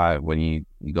 4 and 5 when you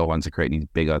go on to create these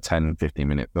bigger 10,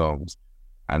 15-minute films.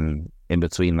 And in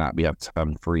between that, we have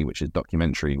term 3, which is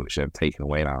documentary, which they've taken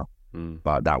away now.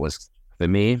 But that was, for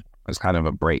me, it was kind of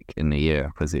a break in the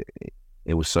year because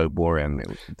it was so boring.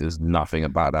 There's nothing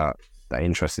about that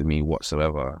interested me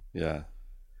whatsoever. Yeah.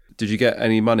 Did you get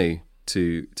any money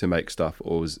to make stuff,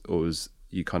 or was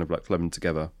you kind of like clubbing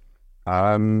together?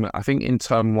 I think in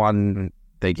term 1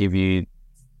 they give you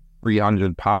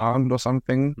 £300 or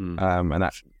something, and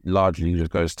that largely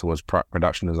just goes towards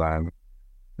production design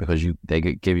because they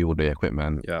give you all the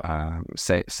equipment.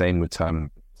 Same with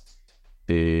term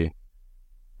 2,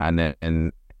 and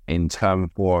then in term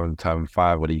 4 and term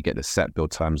 5, where you get the set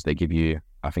build terms, they give you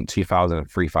I think £2,000 and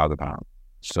 £3,000.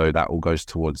 So that all goes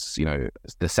towards, you know,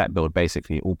 the set build,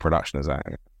 basically all production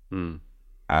design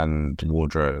and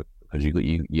wardrobe, because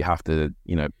you have to,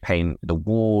 you know, paint the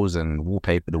walls and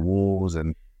wallpaper the walls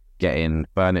and get in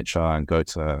furniture and go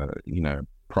to, you know,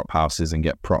 prop houses and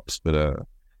get props for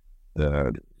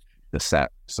the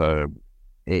set. So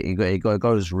it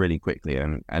goes really quickly,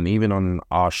 and even on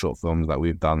our short films that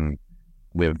we've done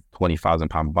with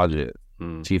 £20,000 budget,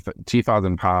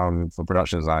 £2,000 for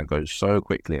production design goes so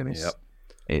quickly, and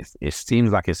it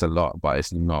seems like it's a lot, but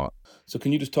it's not. So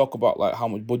can you just talk about like how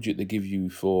much budget they give you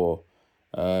for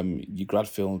your grad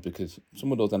films? Because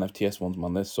some of those NFTS ones,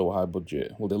 man, they're so high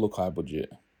budget. Well, they look high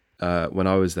budget. When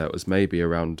I was there, it was maybe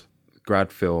around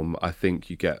grad film. I think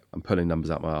you get, I'm pulling numbers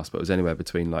out my ass, but it was anywhere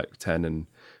between like 10 and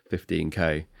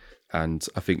 15k, and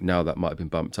I think now that might have been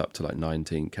bumped up to like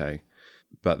 19k.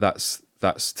 But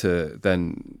that's to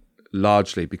then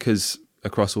largely because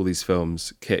across all these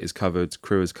films, kit is covered,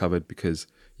 crew is covered, because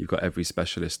you've got every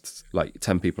specialist, like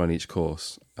 10 people on each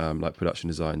course, like production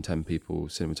design, 10 people,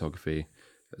 cinematography,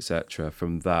 etc.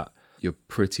 From that, you're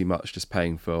pretty much just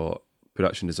paying for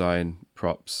production design,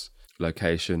 props,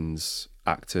 locations,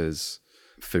 actors,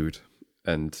 food.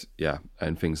 and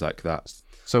things like that.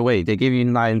 So wait, they give you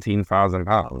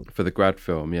 £19,000, For the grad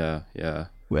film, yeah.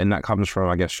 and that comes from,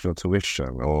 I guess, your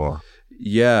tuition, or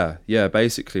Yeah,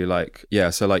 basically, like,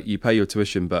 so like you pay your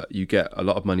tuition, but you get a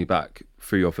lot of money back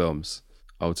through your films,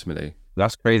 ultimately.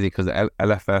 that's crazy because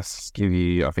LFS give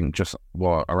you, I think, just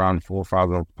around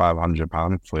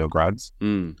 £4,500 for your grads.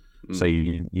 So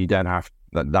you don't have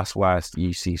that. That's why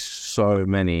you see so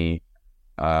many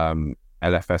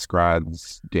LFS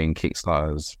grads doing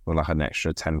Kickstarters for like an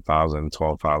extra £10,000,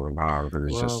 £12,000.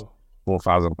 It's just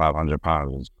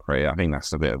 £4,500 is crazy. I think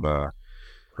that's a bit of a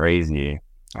crazy.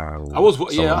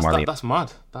 That's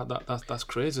mad. That's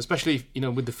crazy, especially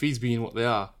with the fees being what they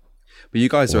are. But you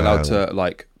guys are allowed to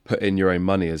like put in your own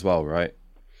money as well, right?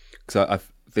 Because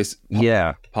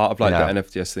part of like the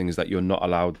NFTS thing is that you're not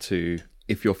allowed to,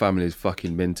 if your family is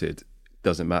fucking minted,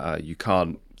 doesn't matter. You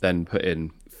can't then put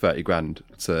in 30 grand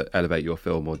to elevate your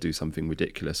film or do something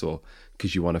ridiculous, or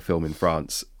because you want to film in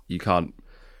France, you can't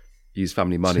use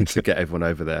family money to get everyone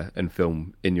over there and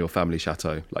film in your family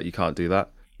chateau. Like, you can't do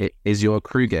that. Is your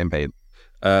crew getting paid?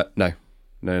 No,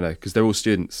 because they're all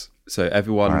students. So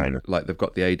everyone, like, they've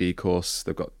got the AD course,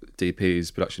 they've got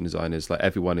DPs, production designers, like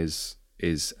everyone is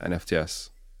an FTS.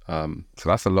 So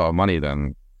that's a lot of money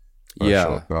then.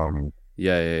 Yeah.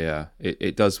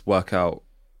 It does work out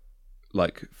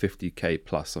like 50k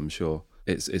plus, I'm sure.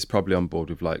 It's probably on board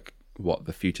with like what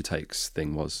the Future Takes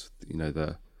thing was,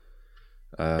 the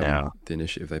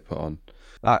initiative they put on.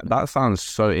 That sounds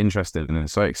so interesting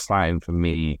and so exciting for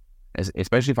me,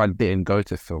 especially if I didn't go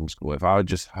to film school. If I had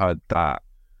just heard that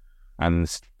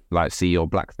and like see your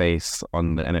blackface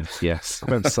on the NFTS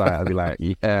website, I'd be like,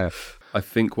 yeah. I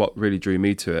think what really drew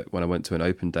me to it when I went to an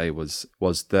open day was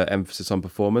the emphasis on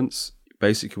performance.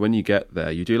 Basically, when you get there,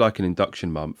 you do like an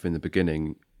induction month in the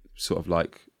beginning, sort of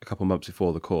like a couple months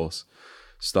before the course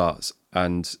starts,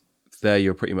 and there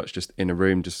you're pretty much just in a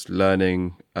room just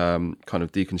learning, kind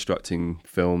of deconstructing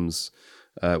films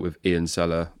with Ian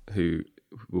Seller, who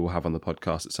we'll have on the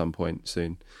podcast at some point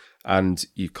soon. And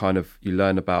you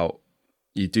learn about,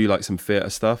 you do like some theatre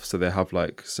stuff, so they have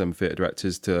like some theatre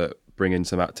directors to bring in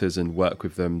some actors and work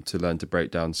with them to learn to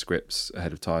break down scripts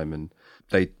ahead of time, and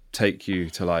they take you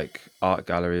to like art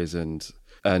galleries and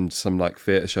some like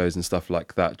theatre shows and stuff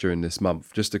like that during this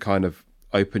month, just to kind of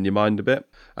open your mind a bit.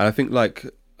 And I think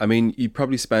you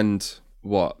probably spend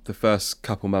the first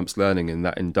couple months learning in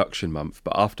that induction month,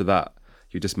 but after that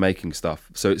you're just making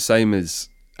stuff. So it's same as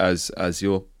a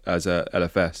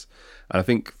LFS. And I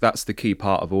think that's the key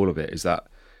part of all of it, is that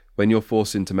when you're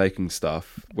forced into making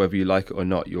stuff, whether you like it or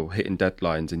not, you're hitting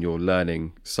deadlines and you're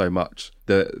learning so much.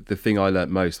 The thing I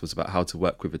learned most was about how to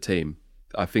work with a team.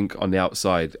 I think on the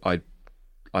outside, I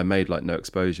made like no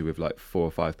exposure with like 4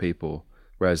 or 5 people,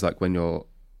 whereas like when you're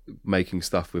making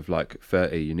stuff with like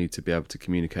 30, you need to be able to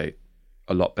communicate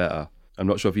a lot better. I'm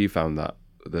not sure if you found that,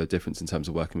 the difference in terms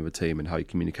of working with a team and how you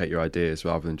communicate your ideas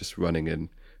rather than just running and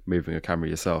moving a camera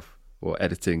yourself or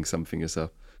editing something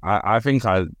yourself. I think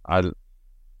I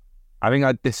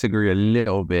disagree a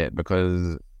little bit,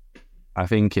 because I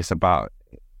think it's about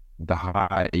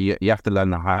you have to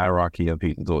learn the hierarchy of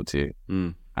people to talk to.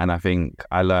 And I think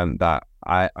I learned that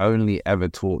I only ever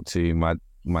talk to my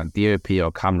DOP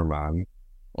or cameraman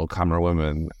or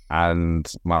camerawoman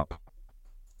and my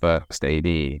first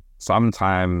AD.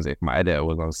 Sometimes if my editor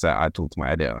was on set, I'd talk to my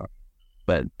editor,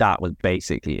 but that was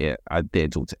basically it. I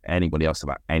didn't talk to anybody else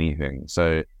about anything.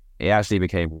 So it actually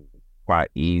became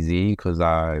quite easy, because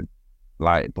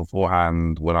like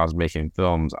beforehand, when I was making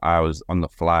films, I was on the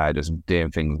fly just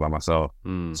doing things by myself.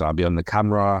 So I'd be on the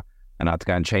camera and I had to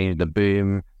go and change the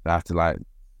boom. I have to like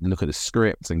look at the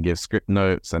scripts and give script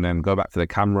notes and then go back to the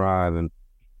camera, and then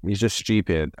it's just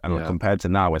stupid. And compared to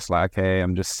now, it's like, okay,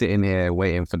 I'm just sitting here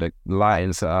waiting for the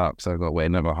lighting set up, so I've got to wait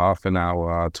another half an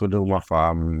hour, twiddle my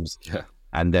thumbs,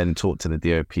 and then talk to the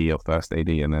DOP or first AD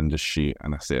and then just shoot,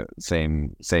 and that's it.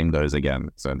 Same goes again.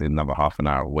 So another half an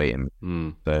hour waiting.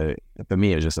 So for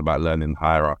me, it was just about learning the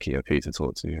hierarchy of who to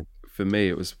talk to. For me,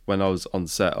 it was when I was on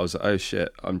set, I was like, oh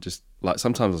shit, I'm just like,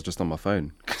 sometimes I was just on my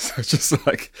phone, because I was just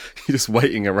like, you're just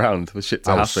waiting around for shit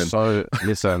to happen. So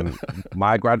listen,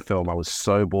 my grad film, I was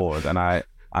so bored, and I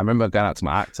remember going out to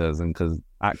my actors, and because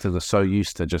actors are so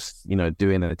used to just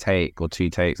doing a take or 2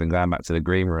 takes and going back to the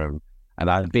green room, and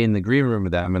I'd be in the green room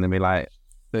with them and they'd be like,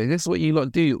 this is what you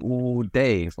lot do all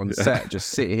day on set, just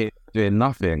sit here doing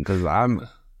nothing, because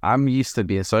I'm used to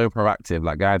being so proactive,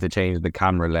 like I had to change the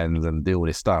camera lens and do all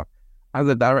this stuff. As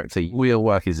a director, all your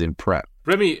work is in prep.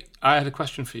 Remi, I had a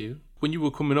question for you. When you were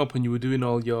coming up and you were doing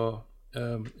all your,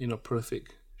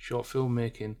 prolific short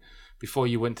filmmaking before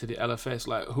you went to the LFS,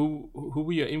 like who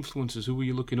were your influences? Who were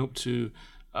you looking up to?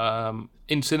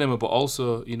 in cinema, but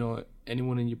also, you know,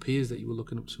 anyone in your peers that you were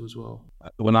looking up to as well?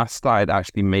 When I started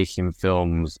actually making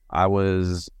films, I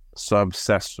was so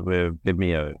obsessed with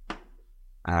Vimeo.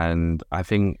 And I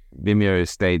think Vimeo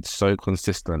stayed so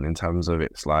consistent in terms of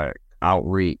its like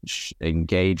outreach,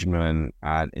 engagement,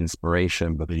 and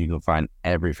inspiration, because you can find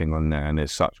everything on there, and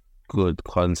there's such good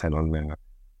content on there.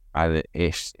 And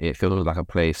it feels like a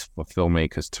place for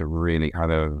filmmakers to really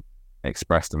kind of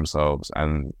express themselves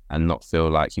and not feel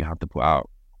like you have to put out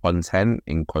content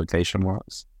in quotation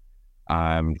marks.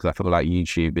 Because I feel like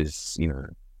YouTube is, you know,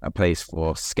 a place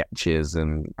for sketches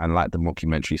and like the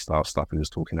mockumentary style stuff we was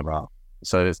talking about.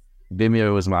 So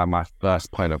Vimeo was my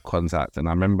first point of contact, and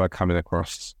I remember coming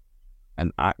across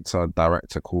an actor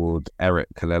director called Eric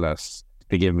Kalelas.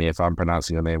 Forgive me if I'm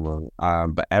pronouncing your name wrong,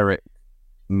 but Eric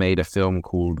made a film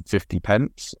called 50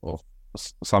 Pence or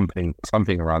something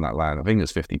around that line. I think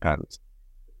it's 50 Pence,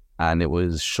 and it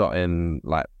was shot in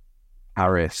like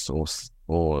Paris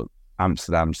or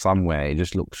Amsterdam somewhere. It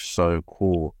just looked so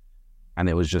cool, and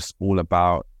it was just all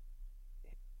about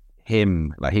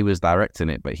him. Like, he was directing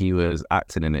it, but he was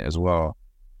acting in it as well.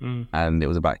 And it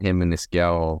was about him and this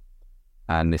girl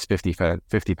and this 50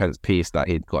 pence piece that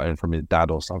he'd gotten from his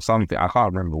dad or something. I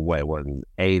can't remember what it was,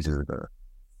 ages ago.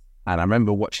 And I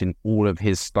remember watching all of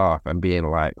his stuff and being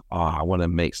like, oh, I want to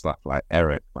make stuff like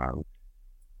Eric, man.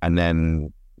 And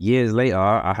then years later,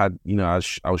 I had, you know,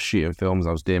 I was shooting films.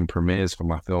 I was doing premieres for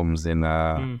my films in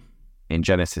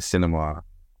Genesis Cinema,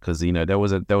 because, you know, there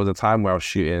was a time where I was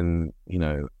shooting, you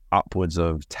know, upwards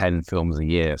of 10 films a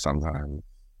year sometimes,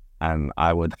 and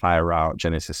I would hire out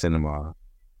Genesis Cinema,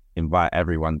 invite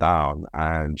everyone down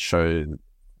and show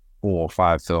 4 or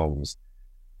 5 films,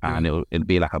 and it'd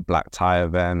be like a black tie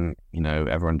event. You know,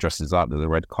 everyone dresses up, there's a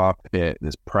red carpet,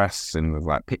 there's press, and there's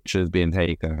like pictures being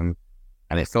taken,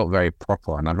 and it felt very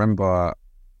proper. And I remember,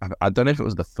 I don't know if it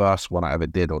was the first one I ever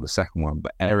did or the second one,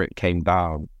 but Eric came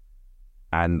down,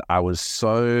 and I was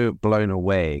so blown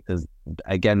away, because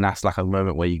again, that's like a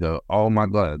moment where you go, oh my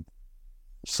God,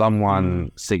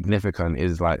 someone significant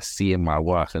is like seeing my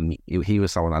work. And he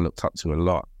was someone I looked up to a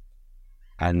lot.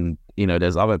 And, you know,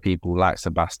 there's other people like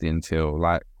Sebastian Till,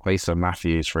 like Quaso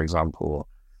Matthews, for example,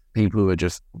 people who are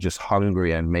just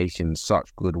hungry and making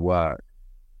such good work.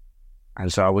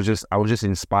 And so I was just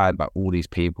inspired by all these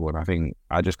people. And I think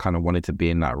I just kind of wanted to be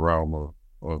in that realm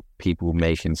of people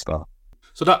making stuff.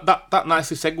 So that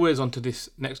nicely segues onto this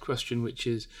next question, which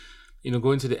is, you know,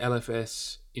 going to the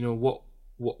LFS, you know, what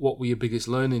were your biggest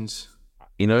learnings?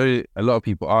 You know, a lot of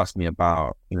people ask me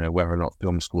about, you know, whether or not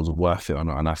film schools are worth it or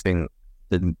not. And I think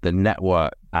the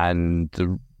network and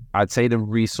I'd say the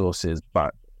resources,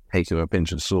 but take it with a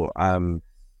pinch of salt. The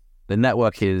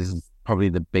network is probably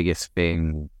the biggest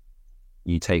thing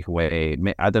you take away.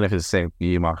 I don't know if it's the same for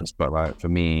you, Marcus, but like for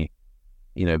me,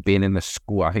 you know, being in the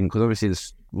school, I think, because obviously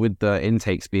with the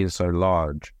intakes being so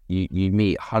large, you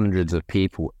meet hundreds of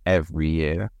people every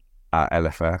year at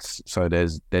LFS. So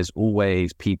there's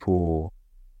always people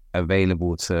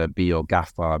available to be your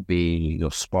gaffer, be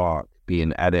your spark, be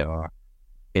an editor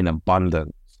in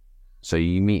abundance. So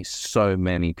you meet so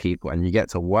many people, and you get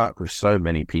to work with so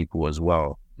many people as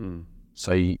well.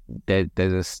 So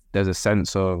there's a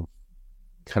sense of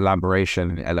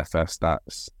collaboration in LFS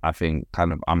that's, I think,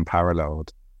 kind of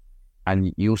unparalleled.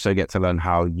 And you also get to learn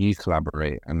how you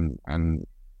collaborate, and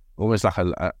almost like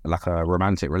a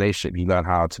romantic relationship. You learn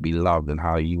how to be loved and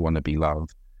how you want to be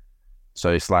loved.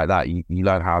 So it's like that. You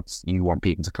learn how you want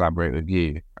people to collaborate with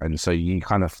you, and so you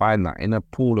kind of find that in a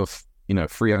pool of, you know,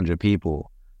 300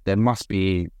 people, there must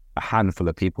be a handful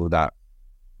of people that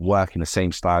work in the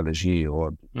same style as you,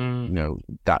 or you know,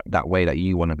 that way that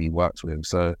you want to be worked with.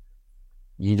 So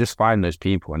you just find those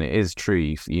people, and it is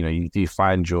true. You know, you do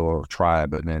find your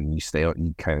tribe, and then you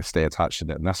kind of stay attached to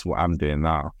them. And that's what I'm doing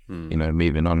now. You know,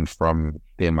 moving on from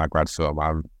being my grad film,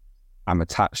 I'm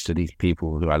attached to these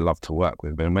people who I love to work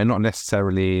with, and we're not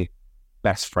necessarily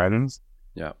best friends.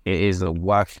 Yeah, it is a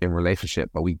working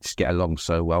relationship, but we just get along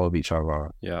so well with each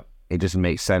other. Yeah, it just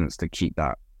makes sense to keep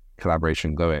that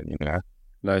collaboration going. You know.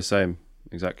 No, same,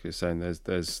 exactly the same.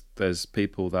 There's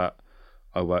people that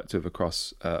I worked with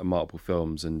across multiple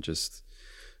films, and just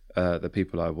the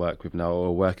people I work with now,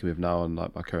 or working with now on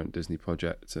like my current Disney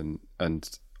project,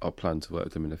 and I'll plan to work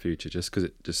with them in the future, just because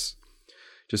it just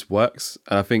works.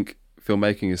 And I think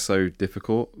filmmaking is so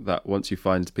difficult that once you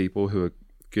find people who are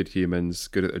good humans,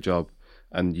 good at their job,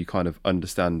 and you kind of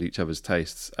understand each other's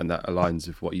tastes, and that aligns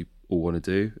with what you all want to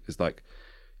do, is like,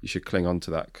 you should cling on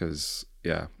to that, because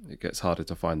it gets harder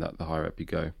to find that the higher up you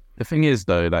go. The thing is,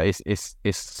 though, that it's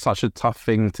such a tough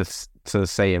thing to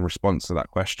say in response to that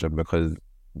question, because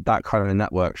that kind of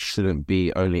network shouldn't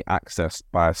be only accessed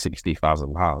by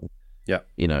 £60,000. Yeah.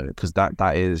 You know, because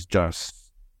that is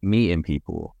just meeting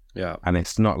people. Yeah. And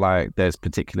it's not like there's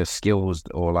particular skills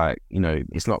or like, you know,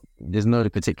 there's no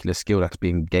particular skill that's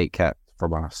being gatekept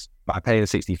from us. By paying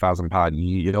 £60,000,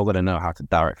 you're going to know how to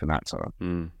direct an actor.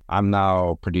 I'm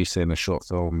now producing a short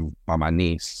film by my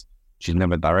niece. She's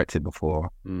never directed before.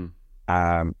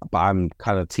 But I'm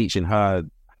kind of teaching her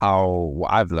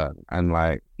what I've learned. And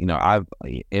like, you know,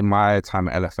 in my time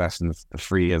at LFS and the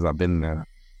 3 years I've been there,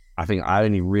 I think I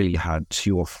only really had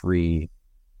 2 or 3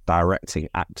 directing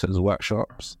actors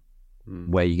workshops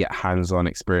where you get hands-on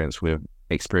experience with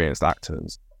experienced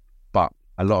actors. But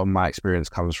a lot of my experience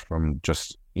comes from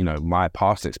just, you know, my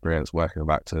past experience working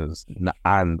with actors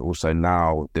and also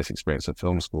now this experience at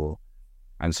film school.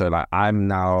 And so like I'm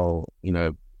now, you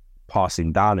know,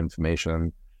 passing down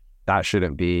information. That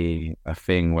shouldn't be a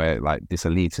thing where like this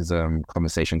elitism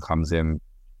conversation comes in,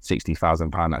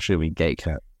 £60,000, that shouldn't be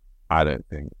gatekept, I don't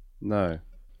think. No.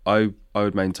 I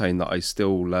would maintain that I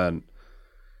still learn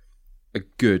a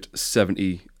good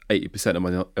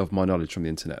 70-80% of my knowledge from the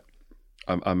internet.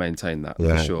 I maintain that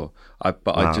for sure. I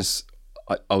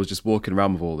was just walking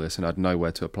around with all this and I'd know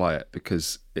where to apply it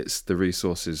because it's the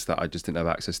resources that I just didn't have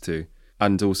access to.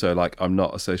 And also, like, I'm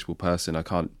not a sociable person. I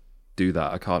can't do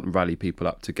that. I can't rally people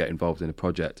up to get involved in a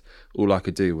project. All I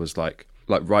could do was like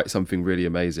write something really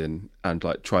amazing and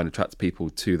like try and attract people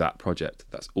to that project.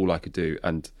 That's all I could do.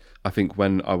 And I think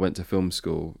when I went to film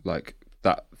school, like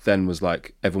that then was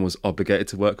like everyone was obligated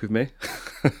to work with me.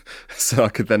 So I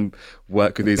could then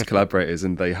work with these collaborators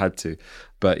and they had to.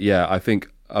 But yeah, I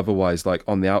think otherwise, like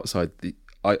on the outside,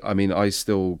 I mean, I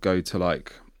still go to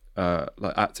like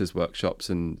actors workshops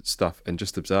and stuff and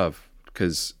just observe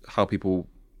because how people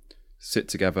sit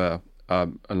together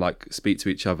and like speak to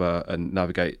each other and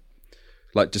navigate,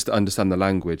 like just to understand the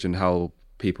language and how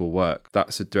people work.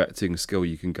 That's a directing skill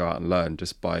you can go out and learn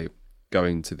just by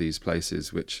going to these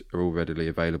places which are all readily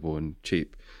available and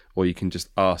cheap. Or you can just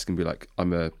ask and be like,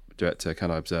 I'm a director,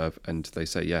 can I observe? And they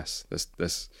say yes.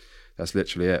 That's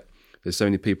literally it. There's so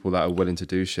many people that are willing to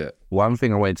do shit. One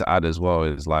thing I wanted to add as well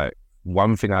is like,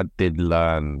 one thing I did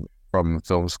learn from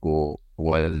film school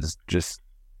was just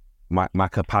my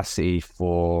capacity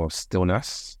for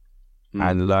stillness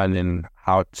and learning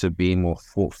how to be more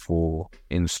thoughtful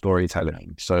in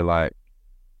storytelling. So like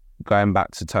going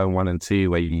back to tone 1 and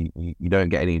 2 where you don't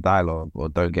get any dialogue or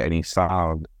don't get any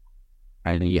sound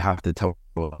and you have to tell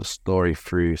the story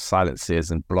through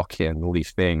silences and blocking and all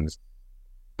these things.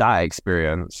 That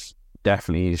experience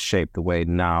definitely shaped the way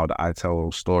now that I tell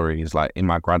stories. Like in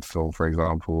my grad film, for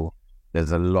example,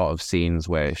 there's a lot of scenes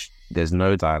where there's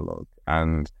no dialogue,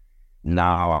 and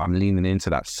now I'm leaning into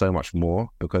that so much more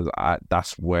because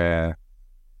that's where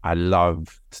I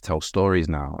love to tell stories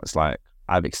now. It's like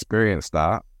I've experienced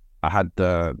that. I had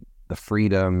the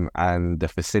freedom and the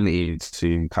facility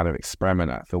to kind of experiment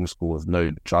at film school with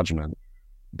no judgment.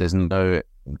 There's no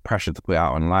pressure to put it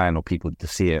out online or people to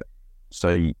see it.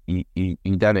 So you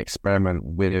then experiment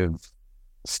with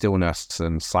stillness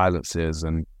and silences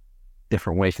and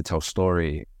different ways to tell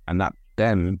story, and that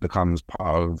then becomes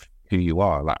part of who you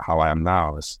are, like how I am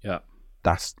now.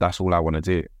 That's all I want to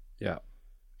do. Yeah.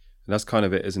 And that's kind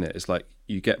of it, isn't it? It's like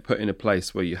you get put in a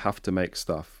place where you have to make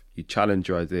stuff, you challenge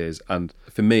your ideas. And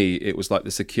for me, it was like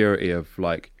the security of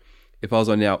like, if I was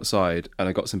on the outside and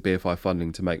I got some BFI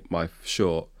funding to make my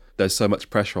short, there's so much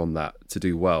pressure on that to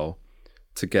do well,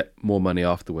 to get more money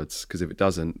afterwards. Because if it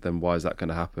doesn't, then why is that going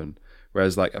to happen?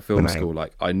 Whereas like at film school,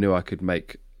 like I knew I could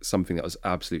make something that was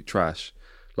absolute trash.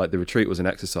 Like the retreat was an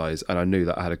exercise and I knew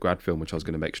that I had a grad film which I was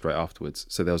going to make straight afterwards.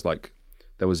 So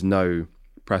there was no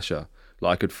pressure.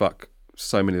 Like I could fuck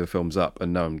so many of the films up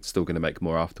and know I'm still going to make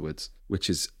more afterwards, which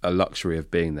is a luxury of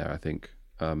being there, I think,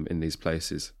 in these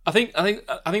places. I think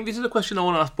this is a question I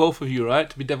want to ask both of you, right?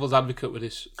 To be devil's advocate with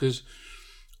this, because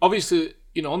obviously,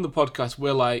 you know, on the podcast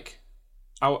we're like,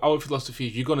 our philosophy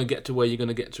is you're going to get to where you're going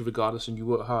to get to regardless, and you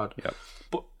work hard. Yep.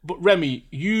 But Remi,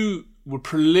 you were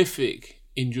prolific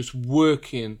in just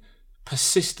working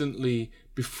persistently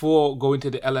before going to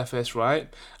the LFS,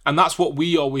 right? And that's what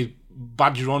we always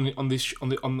badger on this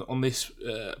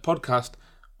podcast.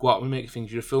 Go out and make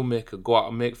things. You're a filmmaker. Go out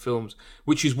and make films,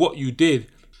 which is what you did.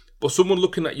 But someone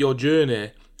looking at your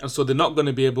journey, and so they're not going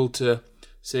to be able to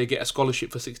say get a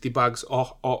scholarship for 60 bags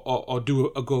or do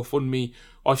a GoFundMe.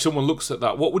 Or if someone looks at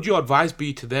that, what would your advice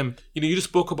be to them? You know, you just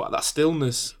spoke about that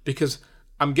stillness, because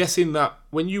I'm guessing that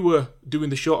when you were doing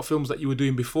the short films that you were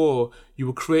doing before, you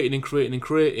were creating and creating and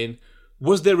creating.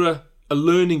 Was there a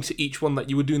learning to each one that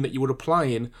you were doing that you were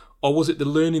applying, or was it the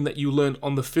learning that you learned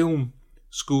on the film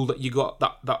school that you got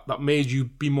that made you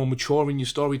be more mature in your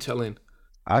storytelling?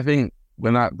 I think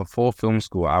before film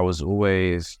school, I was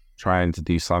always trying to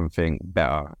do something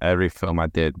better. Every film I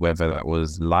did, whether that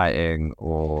was lighting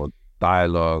or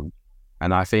dialogue.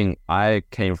 And I think I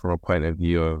came from a point of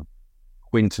view of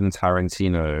Quentin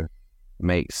Tarantino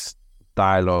makes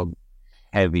dialogue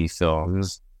heavy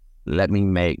films. Let me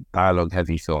make dialogue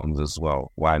heavy films as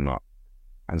well. Why not?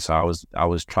 And so I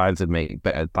was trying to make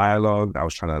better dialogue. I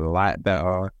was trying to light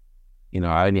better.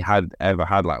 I only ever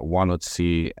had like one or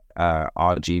two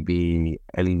RGB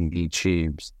LED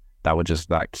tubes that were just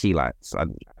like key lights,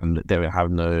 and they didn't have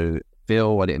no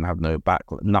fill. I didn't have no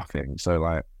backlight, nothing. So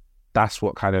like that's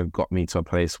what kind of got me to a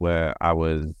place where I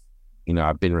was,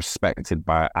 I've been respected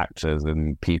by actors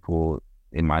and people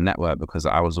in my network because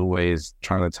I was always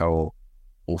trying to tell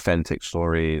authentic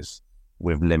stories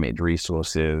with limited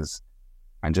resources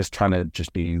and just trying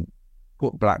to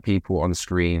put Black people on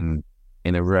screen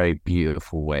in a very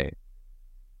beautiful way.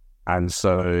 And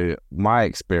so my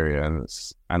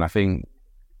experience, and I think,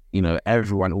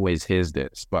 everyone always hears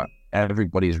this, but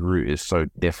everybody's route is so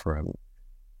different.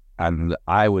 And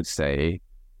I would say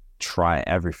try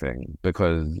everything,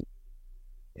 because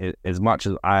as much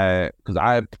as because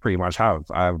I pretty much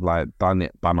I've like done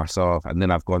it by myself, and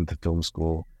then I've gone to film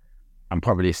school. I'm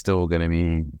probably still going to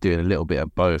be doing a little bit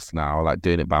of both now, like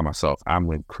doing it by myself and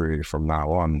with crew from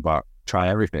now on, but try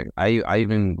everything. I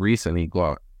even recently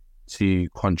got two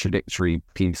contradictory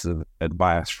pieces of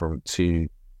advice from two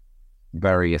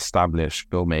very established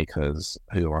filmmakers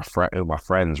who are my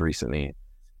friends recently.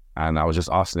 And I was just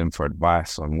asking them for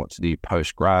advice on what to do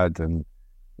post-grad and,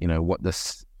 what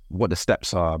the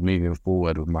steps are moving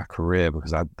forward with my career,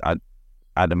 because I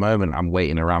at the moment I'm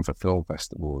waiting around for film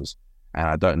festivals and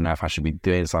I don't know if I should be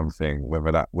doing something,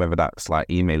 whether that's like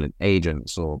emailing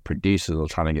agents or producers or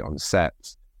trying to get on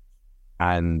sets.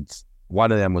 And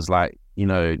one of them was like, you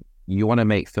want to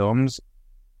make films,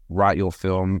 write your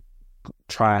film,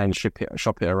 try and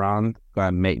shop it around, go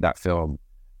and make that film.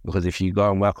 Because if you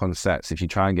go and work on sets, if you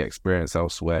try and get experience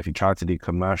elsewhere, if you try to do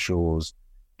commercials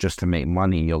just to make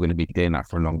money, you're going to be doing that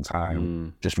for a long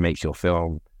time. Just make your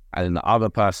film. And then the other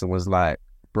person was like,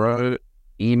 bro,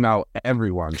 email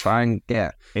everyone, try and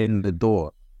get in the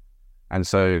door. And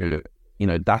so,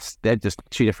 they're just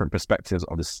two different perspectives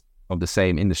of the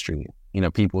same industry.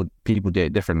 People do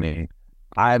it differently.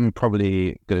 I'm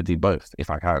probably going to do both if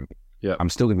I can. Yeah, I'm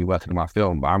still going to be working on my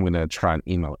film, but I'm going to try and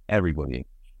email everybody.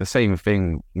 The same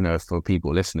thing, for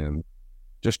people listening,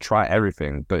 just try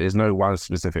everything, but there's no one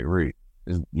specific route.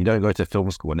 You don't go to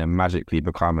film school and then magically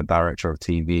become a director of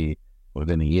TV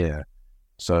within a year.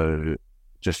 So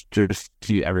just do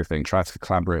everything. Try to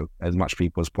collaborate with as much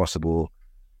people as possible.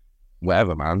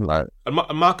 Whatever, man. Like, and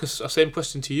Marcus, same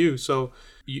question to you. So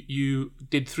you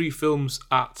did 3 films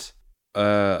at.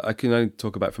 I can only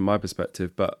talk about from my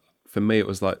perspective, but for me it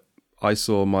was like I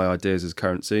saw my ideas as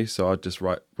currency, so I'd just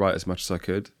write as much as I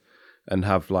could, and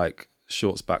have like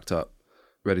shorts backed up,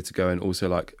 ready to go, and also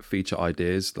like feature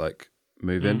ideas like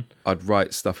moving. I'd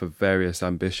write stuff of various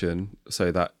ambition,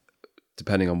 so that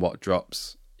depending on what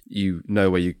drops, you know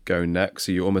where you go next.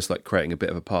 So you're almost like creating a bit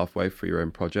of a pathway for your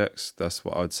own projects. That's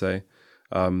what I would say.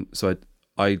 So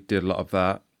I did a lot of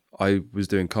that. I was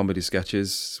doing comedy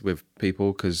sketches with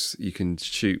people because you can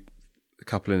shoot a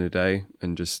couple in a day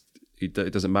and just, it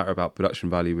doesn't matter about production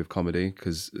value with comedy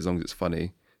because as long as it's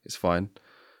funny, it's fine.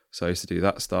 So I used to do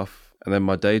that stuff. And then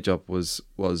my day job was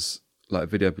like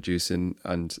video producing,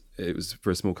 and it was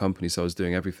for a small company. So I was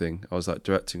doing everything. I was like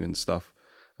directing and stuff.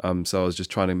 So I was just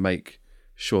trying to make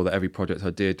sure that every project I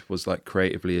did was like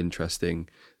creatively interesting,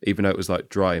 even though it was like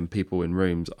dry and people in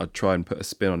rooms. I'd try and put a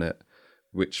spin on it,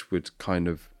 which would kind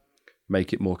of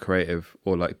make it more creative,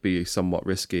 or like be somewhat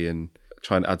risky and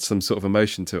try and add some sort of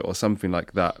emotion to it or something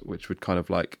like that, which would kind of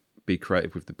like be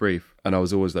creative with the brief. And I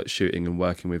was always like shooting and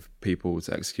working with people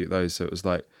to execute those. So it was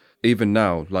like, even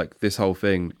now, like this whole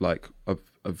thing, like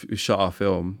I've shot our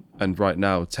film, and right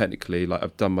now technically, like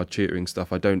I've done my tutoring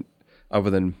stuff. I don't, other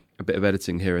than a bit of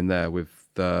editing here and there with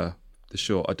the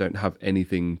short, I don't have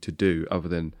anything to do other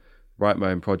than write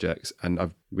my own projects. And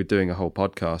we're doing a whole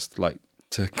podcast like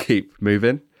to keep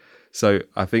moving. So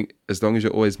I think as long as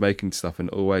you're always making stuff and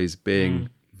always being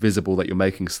visible that you're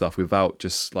making stuff without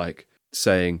just like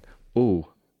saying, oh,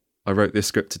 I wrote this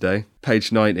script today,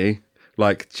 page 90.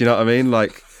 Like, do you know what I mean?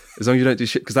 Like, as long as you don't do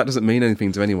shit, because that doesn't mean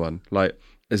anything to anyone. Like,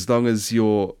 as long as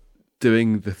you're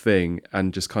doing the thing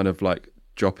and just kind of like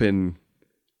dropping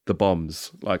the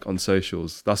bombs like on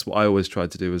socials. That's what I always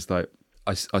tried to do, is like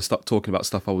I stopped talking about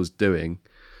stuff I was doing.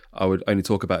 I would only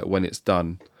talk about it when it's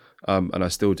done. And I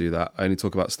still do that. I only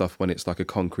talk about stuff when it's like a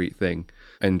concrete thing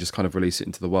and just kind of release it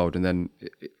into the world, and then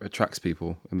it attracts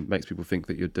people and makes people think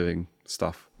that you're doing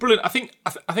stuff. Brilliant. I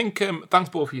think thanks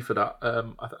both of you for that.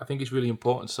 I think it's really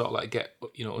important to sort of like get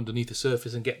underneath the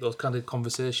surface and get those kind of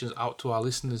conversations out to our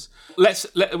listeners.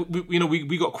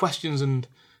 We got questions and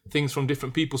things from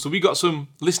different people, so we got some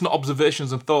listener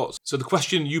observations and thoughts. So the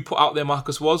question you put out there,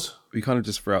 Marcus, was we kind of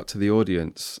just threw out to the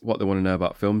audience what they want to know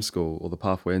about film school or the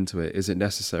pathway into it. Is it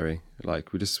necessary?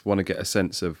 Like, we just want to get a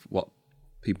sense of what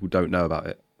people don't know about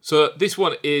it. So this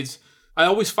one is, I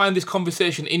always find this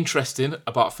conversation interesting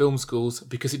about film schools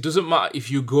because it doesn't matter if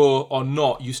you go or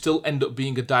not, you still end up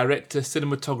being a director,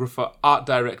 cinematographer, art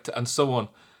director, and so on.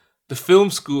 The film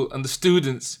school and the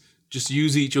students just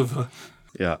use each other.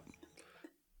 Yeah.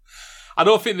 I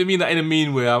don't think they mean that in a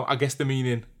mean way. I guess the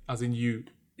meaning as in you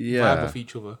vibe off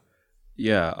each other.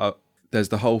 Yeah. There's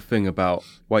the whole thing about,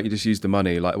 why don't you just use the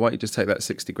money? Like, why don't you just take that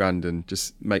 60 grand and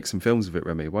just make some films with it,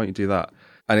 Remi? Why don't you do that?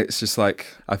 And it's just like,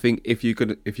 I think if you're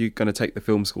going to take the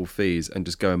film school fees and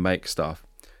just go and make stuff,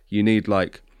 you need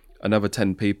like another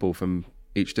 10 people from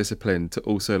each discipline to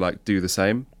also like do the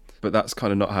same. But that's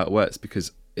kind of not how it works,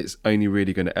 because it's only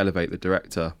really going to elevate the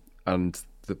director and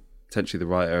potentially the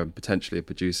writer and potentially a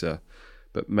producer,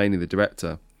 but mainly the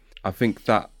director. I think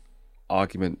that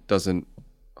argument doesn't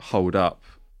hold up.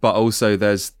 But also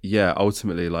there's,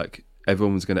 ultimately, like,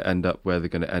 everyone's going to end up where they're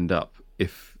going to end up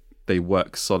if they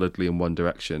work solidly in one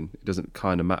direction. It doesn't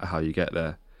kind of matter how you get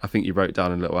there. I think you wrote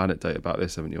down a little anecdote about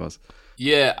this, haven't you, Oz?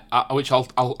 Yeah, which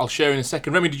I'll share in a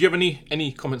second. Remi, did you have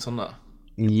any comments on that?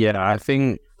 Yeah, I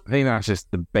think that's just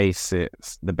the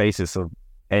basis of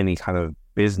any kind of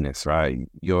business, right?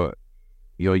 You're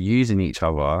using each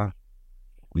other,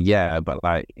 but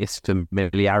like, it's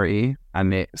familiarity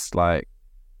and it's like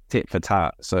tit for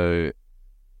tat. So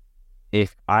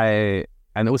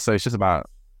and also it's just about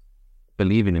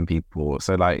believing in people.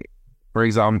 So like, for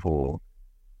example,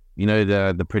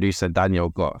 the producer Danielle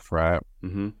Goff, right?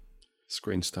 Mm-hmm.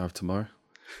 Screen star of tomorrow.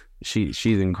 She's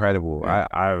incredible. Yeah.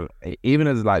 I even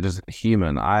as like just a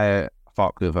human, I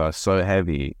fuck with her so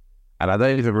heavy, and I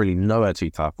don't even really know her too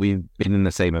tough. We've been in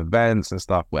the same events and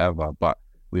stuff, whatever, but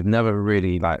we've never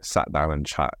really like sat down and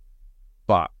chat.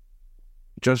 But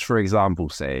just for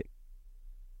example's sake,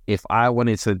 if I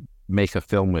wanted to make a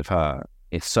film with her,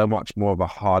 it's so much more of a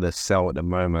harder sell at the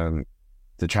moment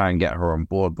to try and get her on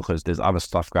board because there's other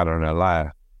stuff going on in her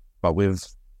life. But with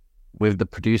the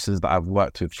producers that I've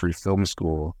worked with through film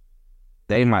school,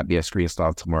 they might be a screen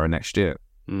star tomorrow, next year.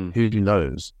 Who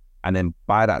knows? And then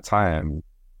by that time,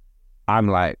 I'm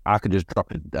like, I could just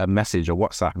drop a message or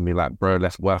WhatsApp and be like, bro,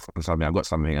 let's work on something. I've got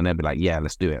something. And they'd be like, yeah,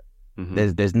 let's do it.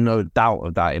 Mm-hmm. There's no doubt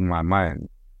of that in my mind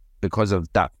because of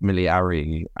that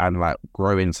familiarity and like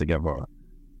growing together.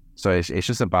 So it's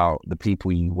just about the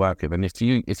people you work with. And if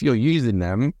you're using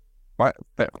them,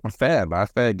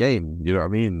 fair game. You know what I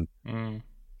mean?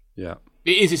 Yeah.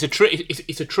 It is. It's a trade.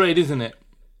 It's a trade, isn't it?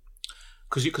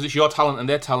 Because it's your talent and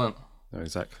their talent. No,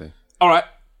 exactly. All right,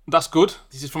 that's good.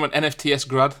 This is from an NFTS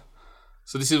grad.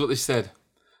 So this is what they said.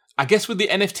 I guess with the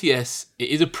NFTS, it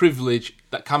is a privilege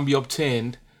that can be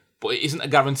obtained, but it isn't a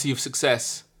guarantee of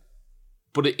success.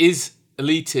 But it is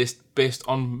elitist based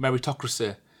on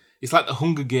meritocracy. It's like the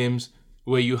Hunger Games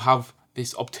where you have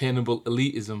this obtainable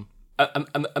elitism.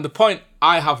 And the point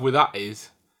I have with that is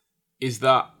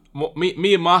that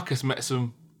me and Marcus met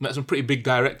some pretty big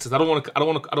directors. I don't want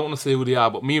to say who they are,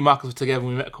 but me and Marcus were together and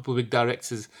we met a couple of big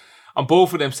directors, and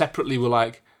both of them separately were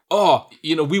like, "Oh,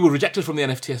 we were rejected from the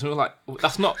NFTS." And we were like,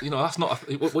 "That's not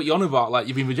what you're on about. Like,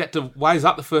 you've been rejected. Why is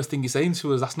that the first thing you're saying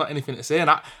to us? That's not anything to say."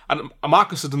 And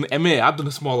Marcus had done the MA. I'd done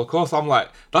a smaller course. I'm like,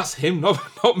 "That's him,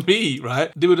 not me,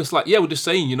 right?" They were just like, "Yeah, we're just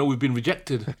saying, we've been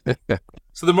rejected."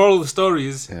 So the moral of the story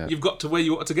is, you've got to where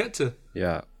you want to get to.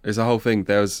 Yeah, it's a whole thing.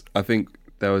 I think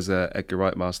there was a Edgar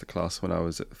Wright masterclass when I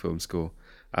was at the film school,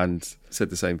 and said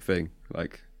the same thing.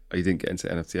 Like, oh, you didn't get into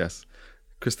NFTS.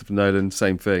 Christopher Nolan,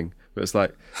 same thing. But it's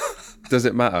like, does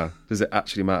it matter? Does it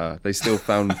actually matter? They still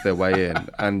found their way in.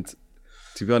 And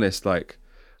to be honest, like,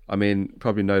 I mean,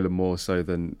 probably Nolan more so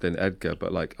than Edgar,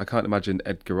 but like, I can't imagine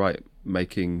Edgar Wright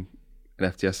making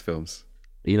NFTS films.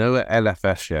 At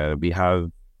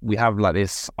LFS, we have like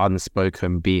this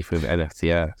unspoken beef with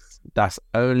NFTS. That's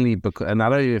only because, and I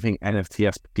don't even think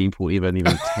NFTS people even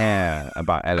care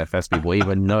about LFS people,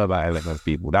 even know about LFS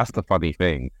people. That's the funny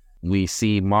thing. We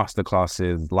see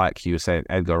masterclasses like you were saying,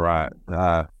 Edgar Wright,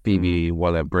 Phoebe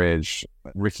Waller-Bridge,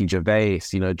 Ricky Gervais.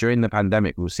 During the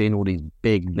pandemic, we were seeing all these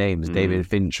big names, David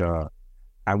Fincher,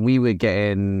 and we were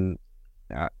getting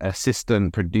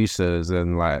assistant producers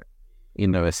and like,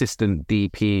 assistant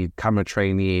DP, camera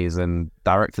trainees, and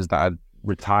directors that had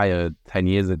retired 10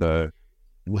 years ago,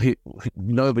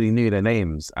 nobody knew their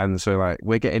names. And so like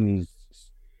we're getting these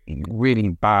really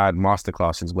bad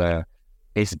masterclasses where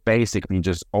it's basically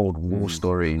just old war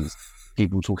stories,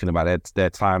 people talking about their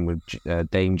time with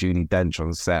Dame Judi Dench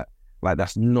on set. Like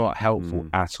that's not helpful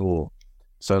at all.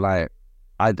 So like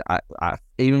I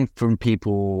even from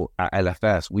people at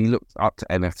LFS, we looked up to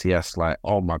NFTS like,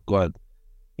 oh my God,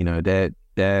 you know,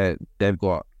 they've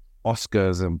got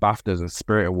Oscars and BAFTAs and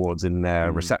Spirit Awards in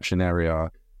their reception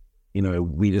area. You know,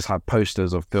 we just have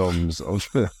posters of films of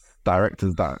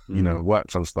directors that, you know,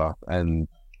 worked on stuff. And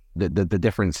the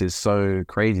difference is so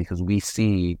crazy because we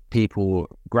see people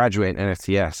graduating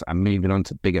NFTS and moving on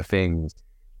to bigger things,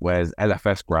 whereas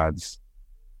LFS grads,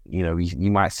 you know,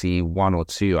 you might see one or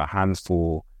two, a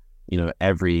handful, you know,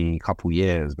 every couple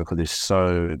years because it's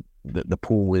so, the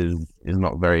pool is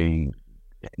not very,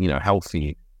 you know,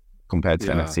 healthy compared to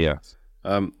NFTS.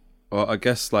 Well, I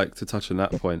guess like to touch on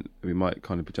that point, we might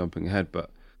kind of be jumping ahead, but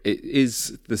it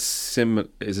is a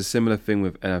similar thing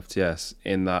with NFTS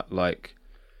in that like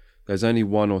there's only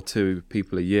one or two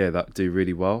people a year that do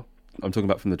really well. I'm talking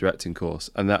about from the directing course,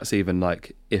 and that's even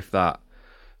like if that.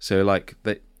 So like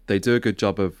they do a good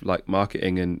job of like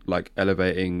marketing and like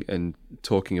elevating and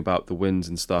talking about the wins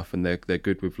and stuff, and they're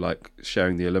good with like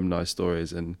sharing the alumni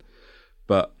stories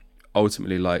but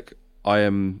ultimately like I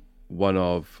am one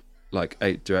of like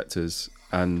 8 directors,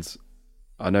 and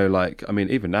I know like I mean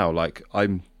even now like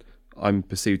I'm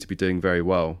perceived to be doing very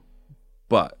well,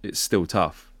 but it's still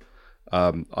tough.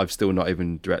 I've still not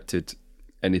even directed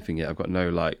anything yet. I've got no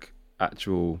like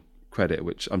actual credit,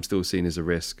 which I'm still seen as a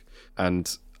risk.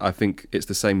 And I think it's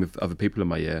the same with other people in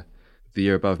my year. The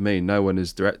year above me, no one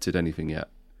has directed anything yet,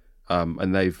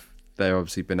 and they've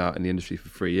obviously been out in the industry for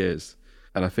 3 years.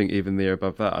 And I think even the year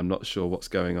above that, I'm not sure what's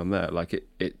going on there. Like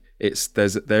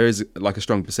there is like a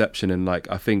strong perception, and like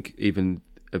I think even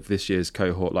of this year's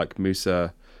cohort, like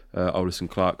Musa Alderson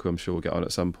Clark, who I'm sure will get on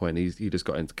at some point, he just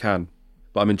got into Cannes.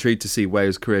 But I'm intrigued to see where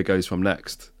his career goes from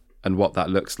next and what that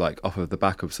looks like off of the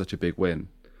back of such a big win.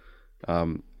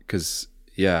 Because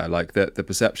yeah, like the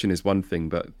perception is one thing,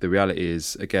 but the reality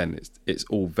is again it's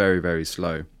all very, very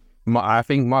slow. I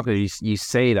think, Marcus, you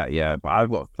say that, yeah, but I've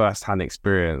got first-hand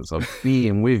experience of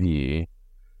being with you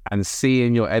and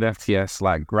seeing your NFTS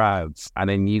like grads, and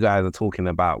then you guys are talking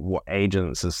about what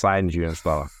agents have signed you and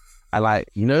stuff. And like,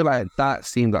 you know, like that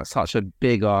seems like such a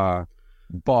bigger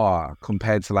bar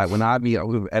compared to like when I meet up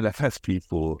with NFS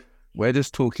people, we're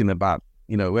just talking about,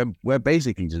 you know, we're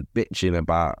basically just bitching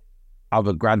about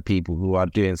other grad people who are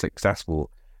doing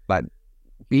successful. Like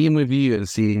being with you and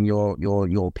seeing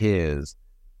your peers,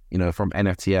 you know, from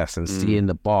NFTS and seeing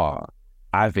the bar,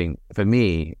 I think for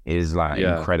me is like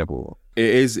incredible. It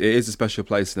is a special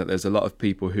place in that there's a lot of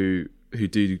people who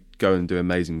do go and do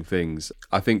amazing things.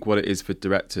 I think what it is for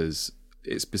directors,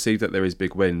 it's perceived that there is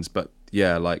big wins, but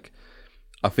yeah, like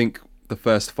I think the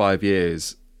first 5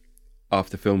 years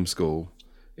after film school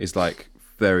is like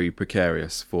very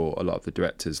precarious for a lot of the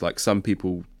directors. Like some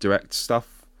people direct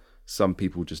stuff, some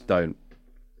people just don't.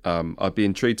 I'd be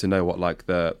intrigued to know what like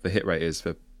the hit rate is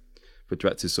for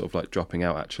directors sort of like dropping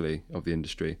out actually of the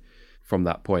industry from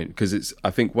that point, because I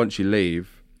think once you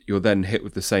leave, you're then hit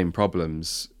with the same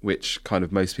problems which kind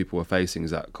of most people are facing.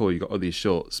 Is that cool, you got all these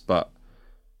shorts, but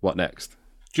what next?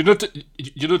 Do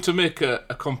you know to make a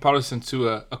comparison to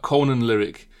a Conan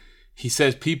lyric, he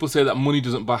says people say that money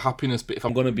doesn't buy happiness, but if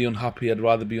I'm going to be unhappy, I'd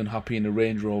rather be unhappy in a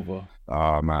Range Rover.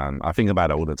 Oh man, I think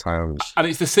about it all the time. And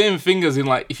it's the same thing as in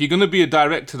like, if you're going to be a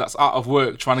director that's out of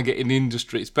work trying to get in the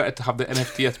industry, it's better to have the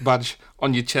NFTS badge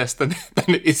on your chest than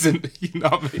it isn't. You know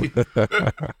what I mean?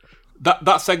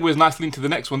 That segues nicely into the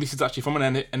next one. This is actually from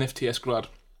an NFTS grad.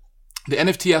 The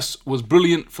NFTS was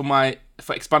brilliant for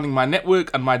expanding my network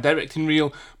and my directing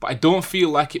reel, but I don't feel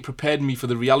like it prepared me for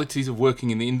the realities of working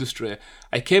in the industry.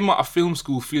 I came out of film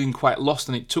school feeling quite lost,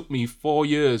 and it took me 4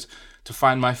 years to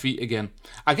find my feet again.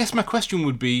 I guess my question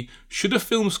would be, should a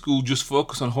film school just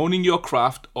focus on honing your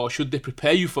craft, or should they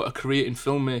prepare you for a career in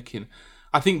filmmaking?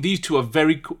 I think these two are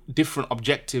very different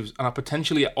objectives and are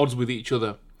potentially at odds with each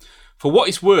other. For what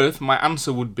it's worth, my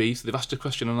answer would be, so they've asked a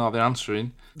question and now they're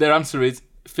answering, their answer is,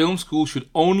 film school should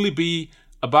only be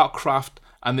about craft,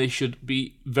 and they should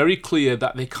be very clear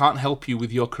that they can't help you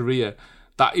with your career.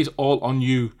 That is all on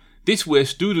you. This way,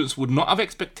 students would not have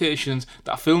expectations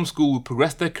that film school will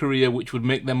progress their career, which would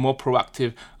make them more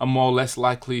proactive and more less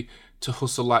likely to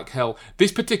hustle like hell.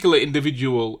 This particular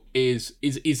individual is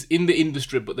in the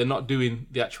industry, but they're not doing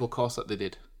the actual course that they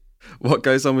did. What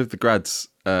goes on with the grads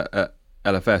at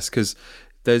LFS? Because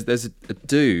there's a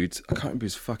dude, I can't remember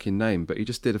his fucking name, but he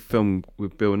just did a film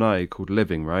with Bill Nye called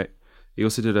Living, right? He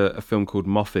also did a film called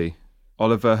Moffy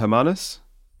Oliver Hermanus.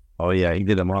 Oh yeah, he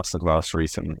did a masterclass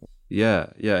recently. Yeah,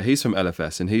 he's from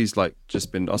LFS, and he's like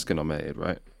just been Oscar nominated,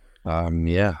 right?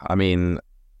 Yeah, I mean,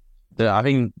 I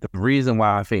think the reason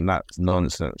why I think that's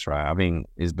nonsense, right? I mean,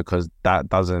 is because that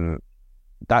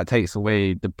takes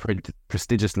away the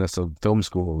prestigiousness of film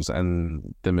schools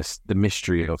and the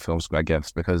mystery of film school, I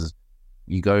guess, because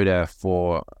you go there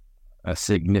for a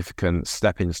significant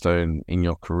stepping stone in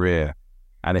your career,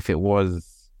 and if it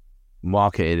was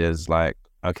marketed as like,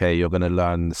 okay, you're going to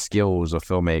learn the skills of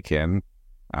filmmaking,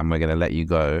 and we're going to let you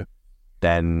go,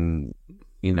 then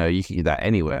you can do that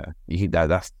anywhere.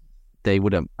 They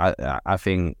wouldn't. I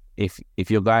think if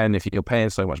you're paying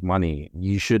so much money,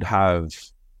 you should have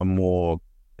a more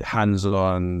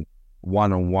hands-on,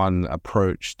 one-on-one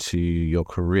approach to your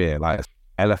career. Like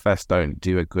LFS don't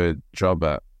do a good job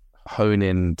at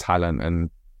honing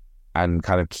talent and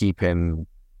kind of keeping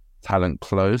talent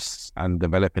close and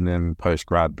developing them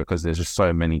post-grad, because there's just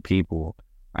so many people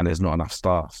and there's not enough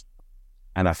staff.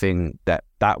 And I think that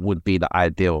would be the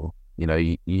ideal.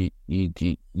 You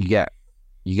get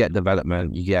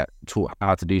development, you get taught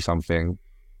how to do something,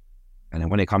 and then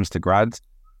when it comes to grads,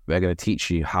 we're going to teach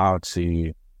you how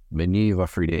to maneuver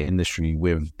through the industry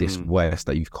with this voice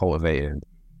that you've cultivated,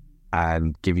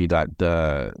 and give you that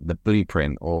the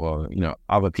blueprint, or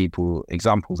other people,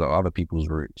 examples of other people's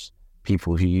routes,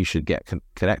 people who you should get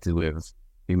connected with,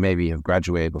 who maybe have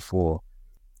graduated before.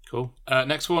 Cool.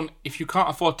 Next one. If you can't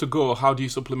afford to go, how do you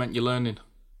supplement your learning?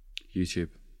 YouTube.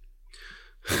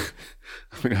 I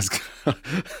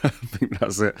think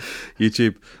that's it.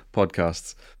 YouTube,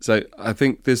 podcasts. So I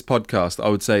think this podcast, I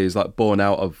would say, is like born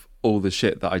out of all the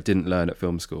shit that I didn't learn at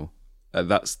film school.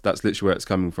 That's literally where it's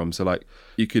coming from. So like,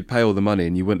 you could pay all the money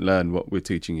and you wouldn't learn what we're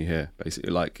teaching you here,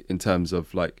 basically, like in terms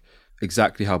of like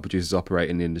exactly how producers operate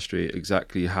in the industry,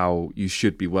 exactly how you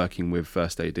should be working with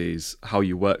first ADs, how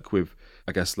you work with,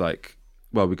 I guess, like,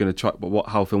 well, we're going to try, but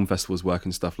how film festivals work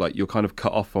and stuff. Like, you're kind of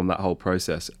cut off from that whole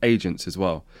process. Agents as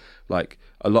well. Like,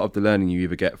 a lot of the learning you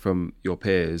either get from your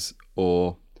peers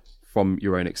or from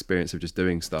your own experience of just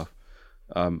doing stuff.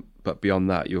 But beyond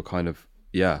that, you're kind of,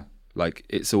 like,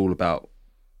 it's all about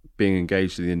being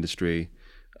engaged in the industry,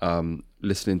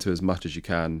 listening to as much as you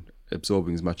can,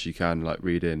 absorbing as much as you can, like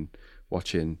reading,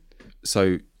 watching.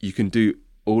 So you can do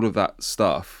all of that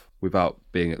stuff without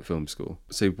being at film school.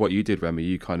 So what you did, Remi,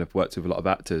 you kind of worked with a lot of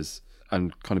actors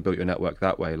and kind of built your network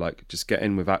that way. Like, just get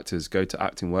in with actors, go to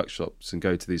acting workshops and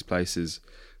go to these places,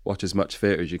 watch as much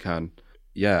theatre as you can.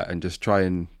 Yeah, and just try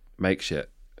and make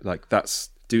shit. Like,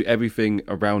 do everything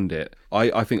around it.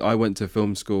 I think I went to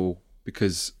film school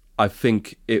because I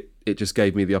think it just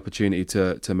gave me the opportunity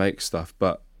to make stuff,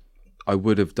 but I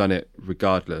would have done it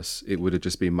regardless. It would have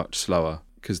just been much slower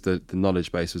because the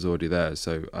knowledge base was already there.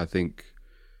 So I think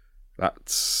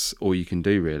that's all you can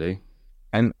do, really.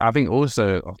 And I think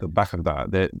also off the back of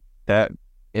that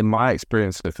in my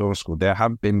experience at film school, there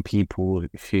have been people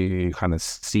who kind of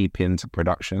seep into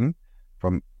production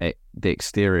from the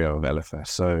exterior of LFS.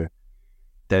 So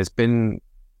there's been,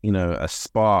 a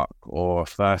spark or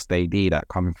first AD that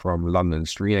come from London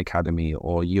Screen Academy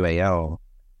or UAL,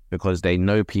 because they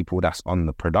know people that's on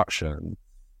the production,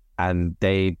 and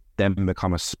they then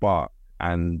become a spark,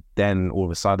 and then all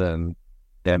of a sudden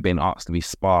they're being asked to be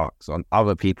sparks on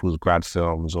other people's grad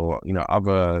films or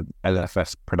other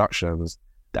LFS productions,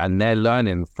 and they're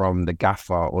learning from the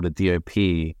gaffer or the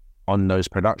DOP on those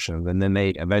productions, and then they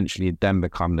eventually then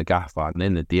become the gaffer and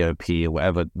then the DOP or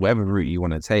whatever route you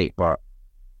want to take. But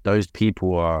those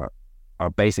people are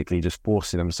basically just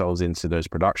forcing themselves into those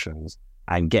productions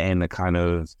and getting a kind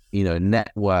of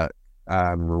network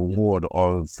reward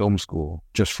of film school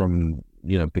just from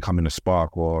becoming a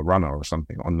spark or a runner or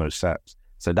something on those sets.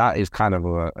 So that is kind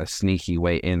of a sneaky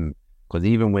way in, because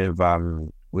even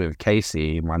with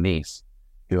Casey, my niece,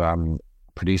 who I'm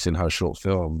producing her short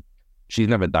film, she's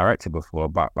never directed before,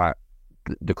 but like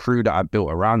the crew that I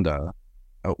built around her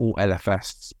are all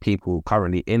LFS people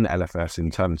currently in LFS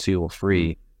in term 2 or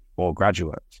 3 or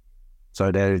graduates.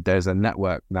 So there's a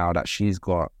network now that she's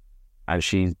got, and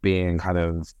she's being kind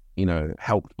of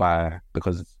helped by,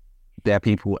 because there are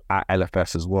people at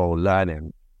LFS as well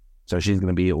learning. So she's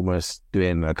going to be almost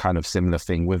doing a kind of similar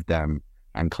thing with them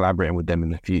and collaborating with them in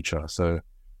the future. So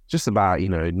just about,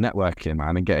 networking,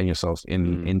 man, and getting yourself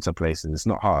into places. It's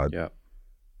not hard. Yeah.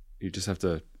 You just have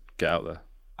to get out there.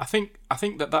 I think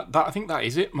that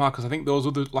is it, Marcus. I think those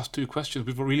are the last 2 questions.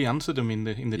 We've really answered them in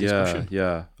the discussion.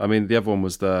 Yeah. I mean, the other one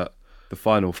was the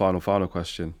final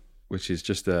question, which is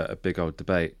just a big old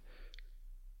debate.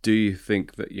 Do you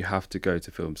think that you have to go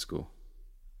to film school?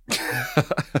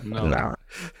 No.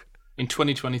 In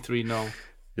 2023, no.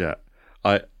 Yeah,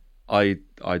 I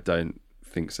don't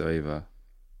think so either.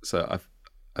 So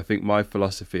I think my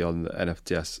philosophy on the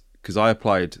NFTS, because I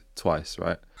applied twice,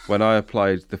 right? When I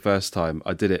applied the first time,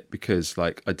 I did it because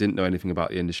like I didn't know anything about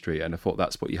the industry, and I thought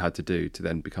that's what you had to do to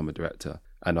then become a director.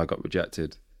 And I got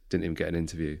rejected, didn't even get an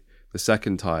interview. The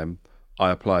second time, I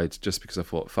applied just because I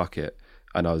thought, fuck it.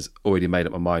 And I was already made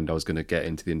up my mind I was going to get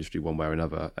into the industry one way or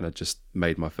another. And I just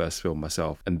made my first film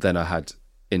myself. And then I had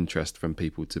interest from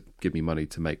people to give me money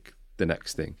to make the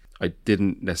next thing. I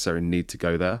didn't necessarily need to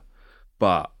go there,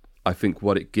 but I think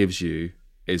what it gives you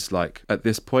is like, at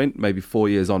this point, maybe 4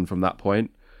 years on from that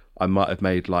point, I might have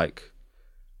made like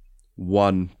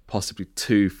 1, possibly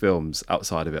 2 films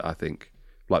outside of it, I think,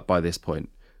 like by this point,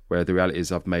 where the reality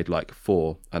is I've made like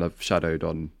 4 and I've shadowed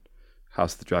on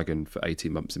House of the Dragon for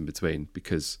 18 months in between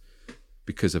because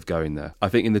of going there. I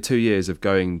think in the 2 years of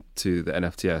going to the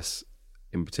NFTS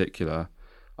in particular,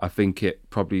 I think it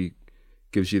probably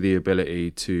gives you the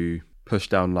ability to push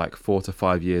down like 4 to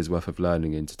 5 years worth of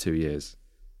learning into 2 years.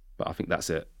 But I think that's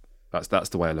it. That's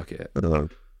the way I look at it.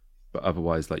 But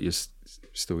otherwise, like, you're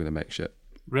still going to make shit.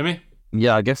 Remi?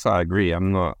 Yeah, I guess I agree. I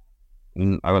got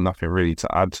nothing really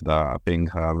to add to that. I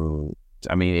think,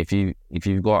 I mean, if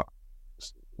you've got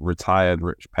retired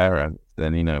rich parents,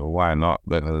 then, you know, why not?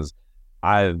 Because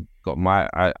I've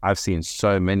seen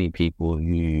so many people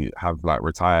who have like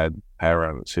retired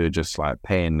parents who are just like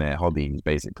paying their hobbies,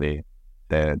 basically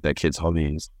their kids'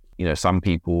 hobbies. You know, some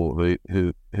people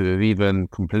who have even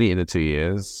completed the 2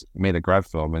 years, made a grad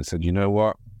film and said, you know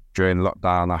what, during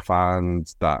lockdown I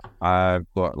found that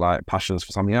I've got like passions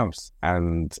for something else,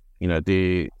 and, you know,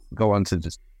 they go on to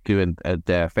just doing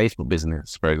their Facebook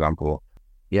business, for example.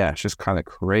 Yeah, it's just kind of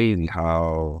crazy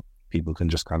how people can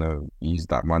just kind of use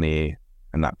that money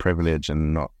and that privilege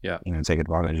and not, you know, take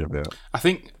advantage of it. I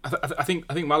think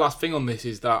my last thing on this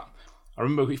is that I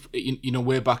remember, you know,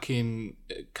 way back in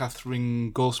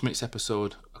Catherine Goldsmith's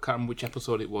episode, I can't remember which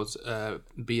episode it was,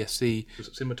 BSC,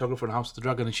 cinematographer on House of the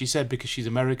Dragon, and she said, because she's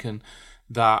American,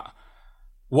 that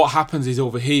what happens is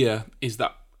over here is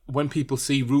that when people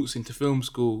see routes into film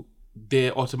school, they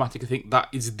automatically think that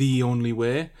is the only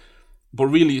way. But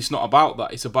really, it's not about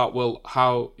that. It's about, well,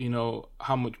 how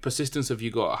much persistence have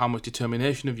you got? How much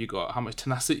determination have you got? How much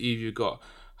tenacity have you got?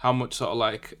 How much sort of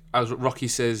like, as Rocky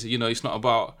says, you know, it's not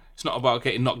about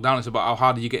getting knocked down. It's about how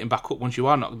hard are you getting back up once you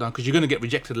are knocked down. Because you're going to get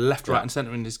rejected left, right, and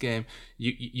centre in this game.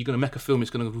 You're going to make a film.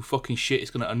 It's going to go fucking shit.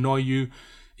 It's going to annoy you.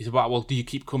 It's about, well, do you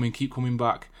keep coming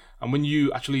back? And when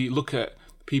you actually look at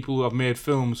people who have made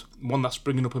films, one that's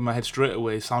springing up in my head straight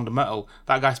away is Sound of Metal.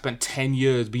 That guy spent 10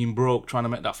 years being broke trying to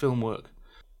make that film work.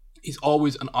 It's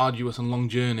always an arduous and long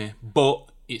journey, but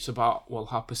it's about, well,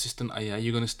 how persistent are you? Are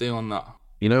you going to stay on that?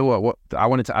 You know what I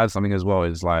wanted to add something as well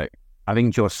is, like, I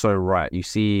think you're so right. You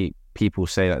see people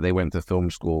say that they went to film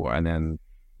school, and then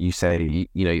you say,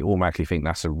 you know, you automatically think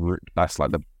that's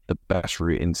like the best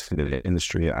route into the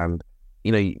industry. And,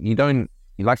 you know, you don't,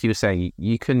 like you were saying,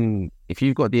 you can, if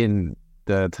you've got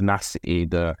the tenacity,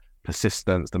 the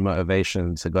persistence, the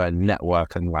motivation to go and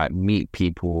network and like meet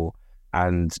people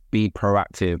and be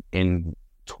proactive in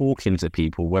talking to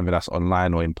people, whether that's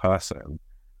online or in person,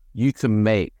 you can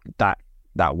make that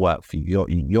work for you.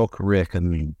 Your career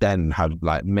can then have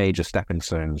like major stepping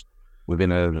stones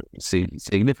within a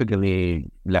significantly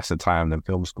lesser time than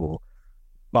film school.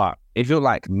 But if you're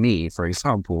like me, for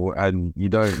example, and you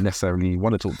don't necessarily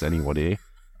want to talk to anybody,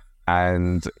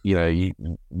 and, you know, you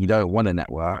don't want to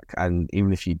network, and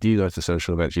even if you do go to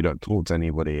social events, you don't talk to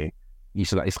anybody,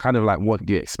 it's kind of like, what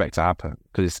do you expect to happen?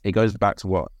 Because it goes back to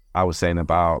what I was saying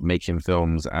about making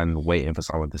films and waiting for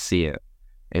someone to see it.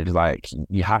 It's like,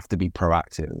 you have to be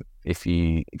proactive. If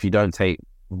you don't take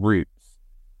routes,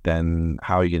 then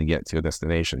how are you going to get to your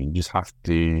destination? You just have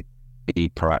to be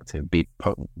proactive, be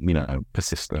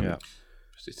persistent. Yeah.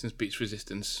 Persistence beats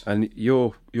resistance. And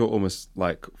you're almost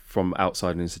like from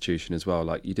outside an institution as well.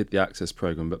 Like, you did the Access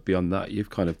program, but beyond that, you've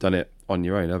kind of done it on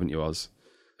your own, haven't you, Oz?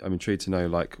 I'm intrigued to know,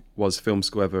 like, was film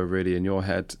school ever really in your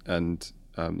head? And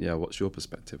what's your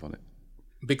perspective on it?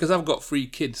 Because I've got 3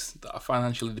 kids that are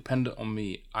financially dependent on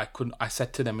me, I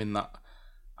said to them in that,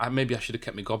 maybe I should have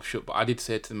kept my gob shut, but I did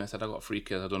say to them, I said, I got 3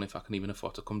 kids, I don't know if I can even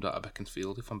afford to come down to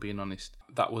Beaconsfield, if I'm being honest.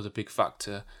 That was a big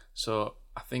factor. So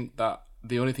I think that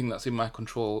the only thing that's in my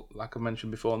control, like I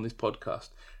mentioned before on this podcast,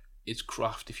 is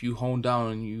craft. If you hone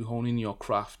down and you hone in your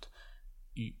craft,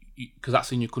 because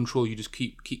that's in your control, you just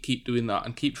keep doing that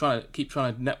and keep trying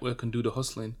to network and do the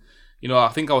hustling. You know, I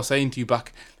think I was saying to you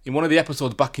back in one of the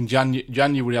episodes back in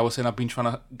January, I was saying I've been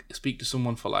trying to speak to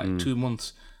someone for like 2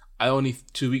 months. I only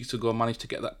 2 weeks ago managed to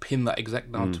get that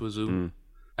exec down to a Zoom,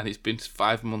 and it's been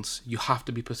 5 months. You have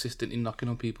to be persistent in knocking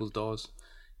on people's doors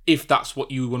if that's what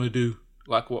you want to do.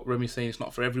 like what Remi's saying, it's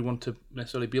not for everyone to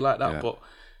necessarily be like that, but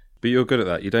you're good at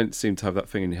that. You don't seem to have that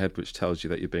thing in your head which tells you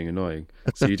that you're being annoying.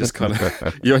 So you just kind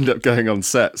of you end up going on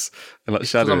sets and like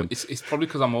shadowing. It's probably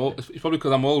because I'm old. It's probably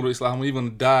because I'm older. It's like I'm either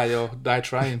gonna die or die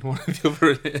trying. One or the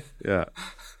other. Yeah,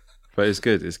 but it's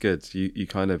good. It's good. You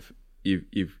kind of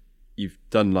you've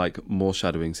done like more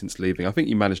shadowing since leaving. I think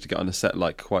you managed to get on a set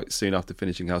like quite soon after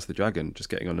finishing House of the Dragon, just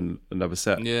getting on another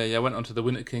set. Yeah. I went on to The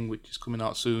Winter King, which is coming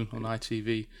out soon on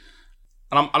ITV.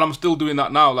 And I'm still doing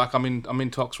that now. Like I'm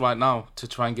in talks right now to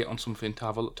try and get on something to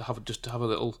have a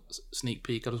little sneak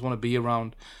peek. I just want to be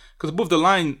around, because above the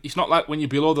line, it's not like when you're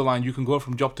below the line you can go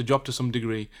from job to job to some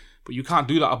degree, but you can't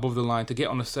do that above the line. To get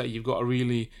on a set, you've got to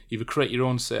really either create your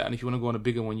own set, and if you want to go on a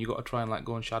bigger one, you got to try and like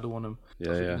go and shadow on them. That's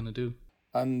what you're gonna do.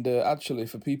 And actually,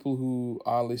 for people who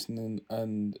are listening,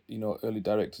 and early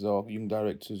directors or young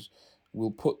directors,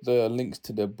 we'll put the links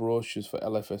to the brochures for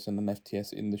LFS and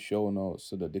NFTS in the show notes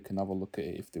so that they can have a look at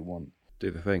it if they want.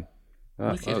 Do the thing.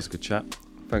 That was a good chat.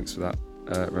 Thanks for that,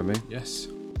 Remi. Yes.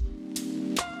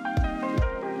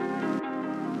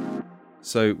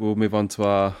 So we'll move on to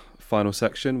our final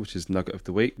section, which is Nugget of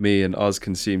the Week. Me and Oz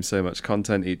consume so much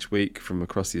content each week from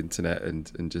across the internet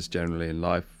and just generally in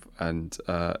life, and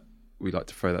we like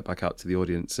to throw that back out to the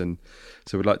audience. And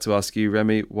so we'd like to ask you,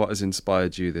 Remi, what has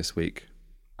inspired you this week?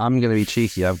 I'm going to be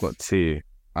cheeky. I've got two.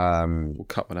 We'll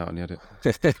cut one out on the edit.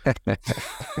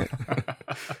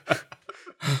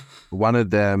 One of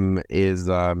them is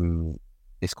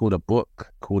it's called a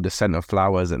book called The Scent of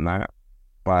Flowers at Night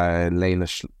by Layla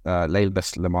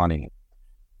Slimani.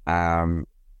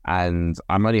 And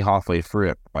I'm only halfway through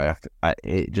it, but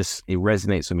it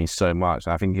resonates with me so much.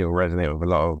 I think it'll resonate with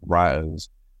a lot of writers,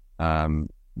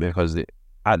 because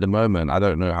at the moment, I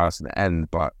don't know how it's going to end,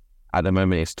 but at the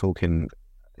moment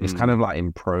it's kind of like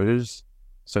in prose.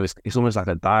 So it's almost like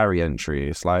a diary entry.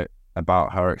 It's like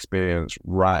about her experience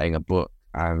writing a book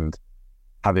and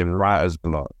having writer's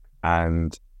block.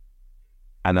 And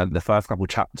the first couple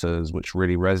chapters, which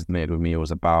really resonated with me,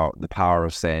 was about the power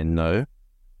of saying no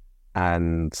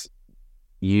and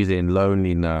using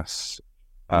loneliness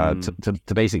to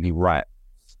basically write.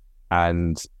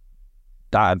 And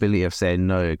that ability of saying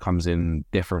no comes in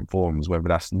different forms, whether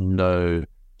that's no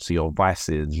to your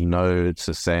vices, no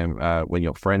to saying when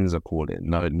your friends are calling,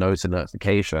 no to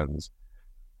notifications.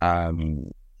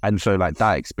 And so like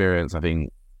that experience, I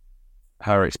think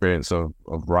her experience of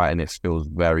writing this feels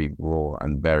very raw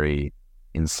and very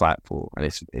insightful, and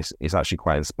it's actually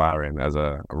quite inspiring as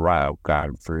a writer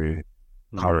going through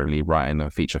currently writing a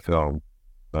feature film.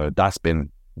 So that's been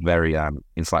very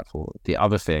insightful. The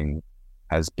other thing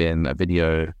has been a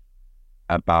video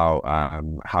about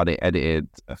how they edited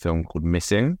a film called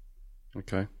Missing.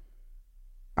 Okay.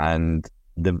 And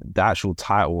the actual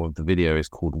title of the video is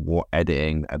called What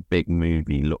Editing a Big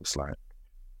Movie Looks Like.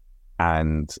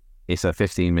 And it's a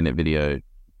 15-minute video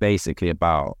basically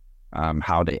about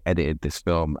how they edited this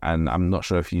film. And I'm not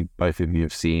sure if both of you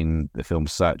have seen the film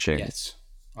Searching. Yes,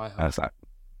 I have. It's like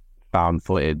found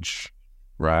footage,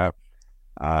 right?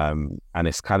 And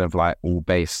it's kind of like all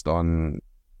based on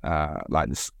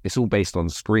it's all based on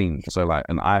screen. So like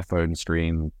an iPhone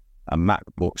screen, a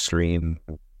MacBook screen,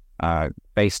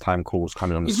 FaceTime calls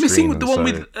coming on the screen. Is Missing the one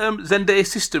with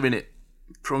Zendaya's sister in it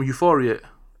from Euphoria?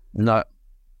 No,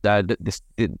 the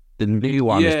new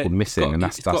one is called Missing, and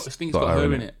that's got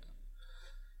her in it.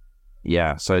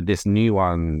 Yeah, so this new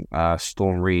one,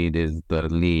 Storm Reed is the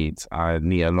lead.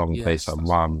 Nia Long plays her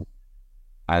mum,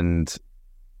 and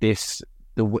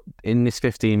in this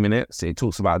 15 minutes, it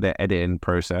talks about their editing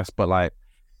process, but like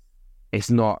it's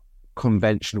not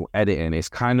conventional editing. It's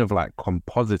kind of like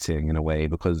compositing in a way,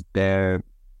 because they're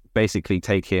basically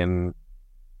taking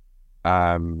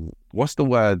what's the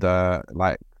word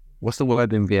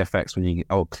in VFX when you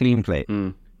clean plate.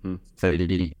 So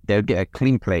they'll get a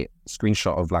clean plate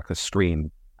screenshot of like a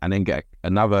screen, and then get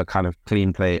another kind of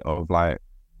clean plate of like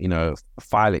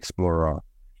File Explorer.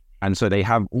 And so they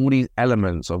have all these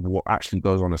elements of what actually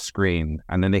goes on a screen,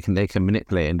 and then they can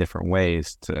manipulate in different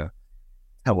ways to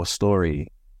tell a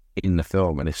story in the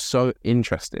film. And it's so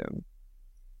interesting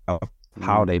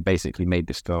how they basically made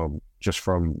this film just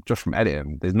from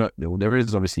editing. There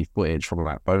is obviously footage from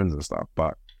like bones and stuff,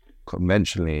 but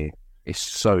conventionally it's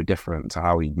so different to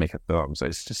how we make a film. So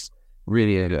it's just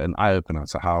really an eye opener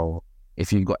to how,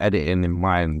 if you've got editing in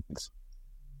mind,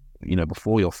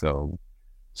 before your film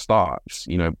starts,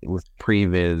 with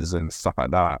previs and stuff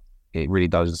like that, it really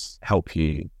does help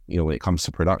you, when it comes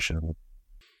to production.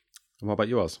 And what about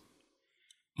yours?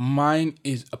 Mine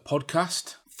is a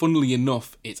podcast. Funnily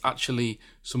enough, it's actually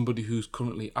somebody who's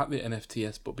currently at the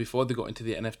NFTS, but before they got into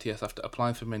the NFTS, after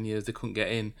applying for many years, they couldn't get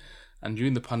in. And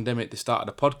during the pandemic, they started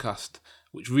a podcast,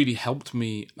 which really helped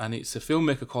me. And it's a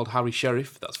filmmaker called Harry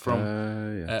Sheriff that's from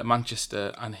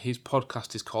Manchester. And his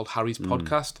podcast is called Harry's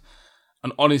Podcast.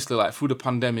 And honestly, like through the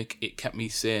pandemic, it kept me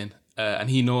sane. And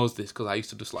he knows this because I used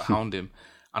to just like hound him.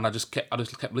 And I just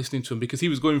kept listening to him because he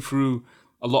was going through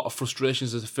a lot of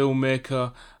frustrations as a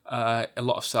filmmaker, a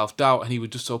lot of self-doubt, and he was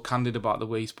just so candid about the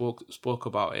way he spoke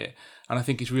about it. And I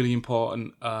think it's really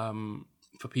important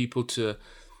for people to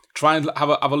try and have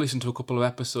a listen to a couple of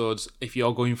episodes if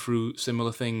you're going through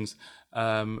similar things,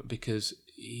 because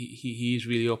he is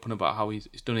really open about how he's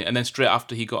done it. And then straight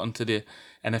after he got onto the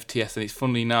NFTS, and it's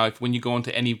funny now, when you go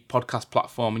onto any podcast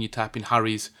platform and you type in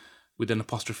Harry's with an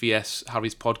apostrophe S,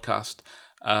 Harry's Podcast,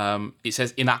 it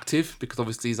says inactive because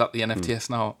obviously he's at the NFTS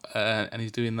now, and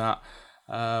he's doing that.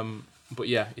 But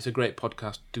yeah, it's a great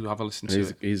podcast. Do have a listen to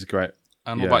it. He's great.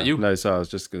 And what about you? No, so I was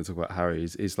just going to talk about Harry.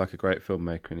 He's like a great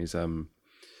filmmaker, and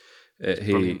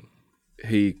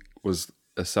he was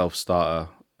a self-starter,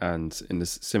 and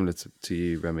similar to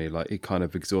you, Remi, like he kind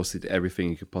of exhausted everything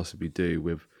he could possibly do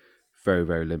with very,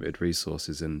 very limited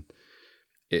resources, and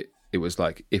it was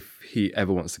like if he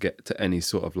ever wants to get to any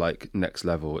sort of like next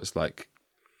level, it's like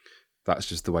that's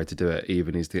just the way to do it.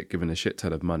 Even he's given a shit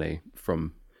ton of money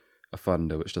from a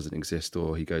funder which doesn't exist,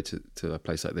 or he go to a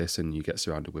place like this and you get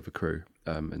surrounded with a crew,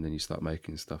 and then you start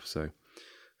making stuff. So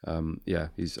I'm sure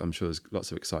there's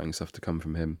lots of exciting stuff to come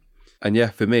from him. And yeah,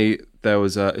 for me, there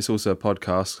was it's also a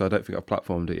podcast, so I don't think I've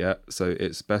platformed it yet. So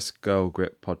it's Best Girl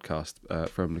Grip Podcast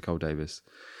from Nicole Davis.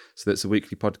 So that's a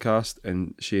weekly podcast,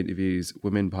 and she interviews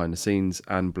women behind the scenes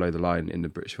and below the line in the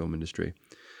British film industry.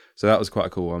 So that was quite a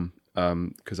cool one,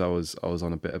 because I was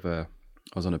on a bit of a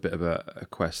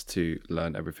quest to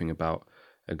learn everything about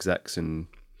execs and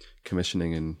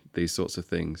commissioning and these sorts of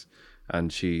things.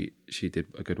 And she did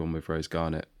a good one with Rose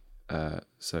Garnett,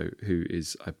 who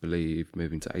is, I believe,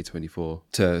 moving to A24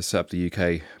 to set up the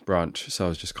UK branch. So I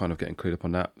was just kind of getting clued up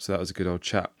on that. So that was a good old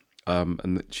chat.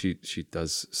 And she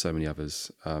does so many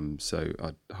others. So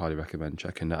I'd highly recommend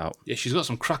checking that out. Yeah, she's got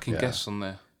some cracking guests on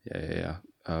there. Yeah.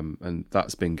 And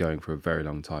that's been going for a very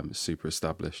long time. It's super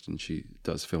established, and she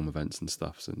does film events and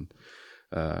stuff and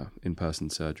in-person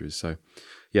surgeries. So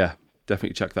yeah,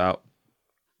 definitely check that out.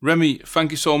 Remi,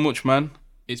 thank you so much, man.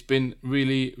 It's been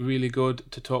really, really good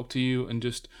to talk to you and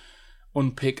just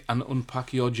unpick and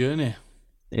unpack your journey.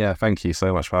 Yeah, thank you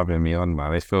so much for having me on,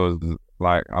 man. It feels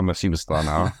like I'm a superstar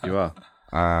now. You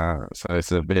are. So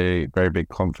it's a very big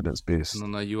confidence boost.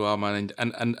 No, you are, man.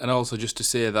 And also just to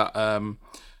say that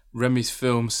Remi's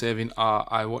film, Saving Art,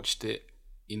 I watched it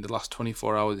in the last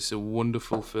 24 hours. It's a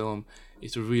wonderful film.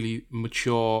 It's a really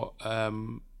mature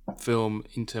film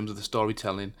in terms of the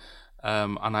storytelling.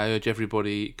 And I urge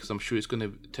everybody, because I'm sure it's going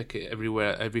to take it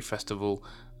everywhere, every festival,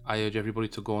 I urge everybody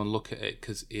to go and look at it,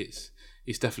 because it's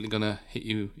definitely going to hit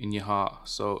you in your heart.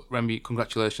 So, Remi,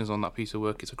 congratulations on that piece of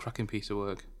work. It's a cracking piece of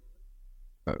work.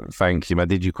 Thank you, man.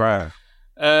 Did you cry?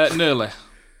 Nearly.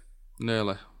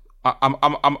 I'm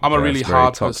a really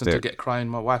hard person to get crying.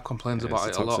 My wife complains about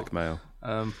it a lot. Toxic male.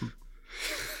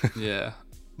 Yeah,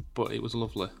 but it was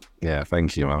lovely. Yeah,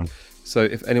 thank you, man. So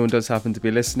if anyone does happen to be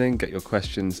listening, get your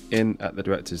questions in at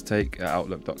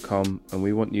thedirectorstake@outlook.com, and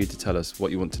we want you to tell us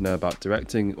what you want to know about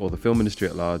directing or the film industry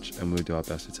at large, and we'll do our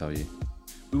best to tell you.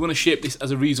 We want to shape this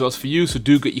as a resource for you, so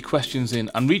do get your questions in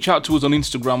and reach out to us on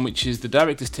Instagram, which is the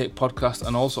Director's Take Podcast,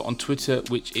 and also on Twitter,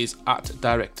 which is at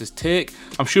Director's Take.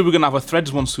 I'm sure we're going to have a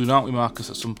Threads one soon, aren't we, Marcus,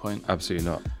 at some point? Absolutely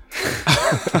not.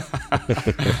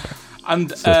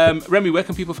 And Remi, where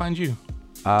can people find you?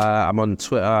 I'm on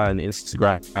Twitter and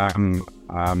Instagram.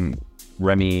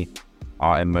 Remi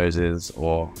RM Moses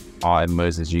or RM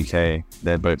Moses UK.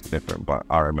 They're both different, but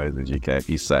RM Moses UK. If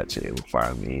you search it, it will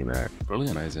find me. You know.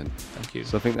 Brilliant, amazing. Thank you.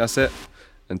 So I think that's it.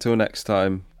 Until next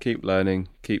time, keep learning,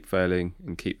 keep failing,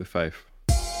 and keep the faith.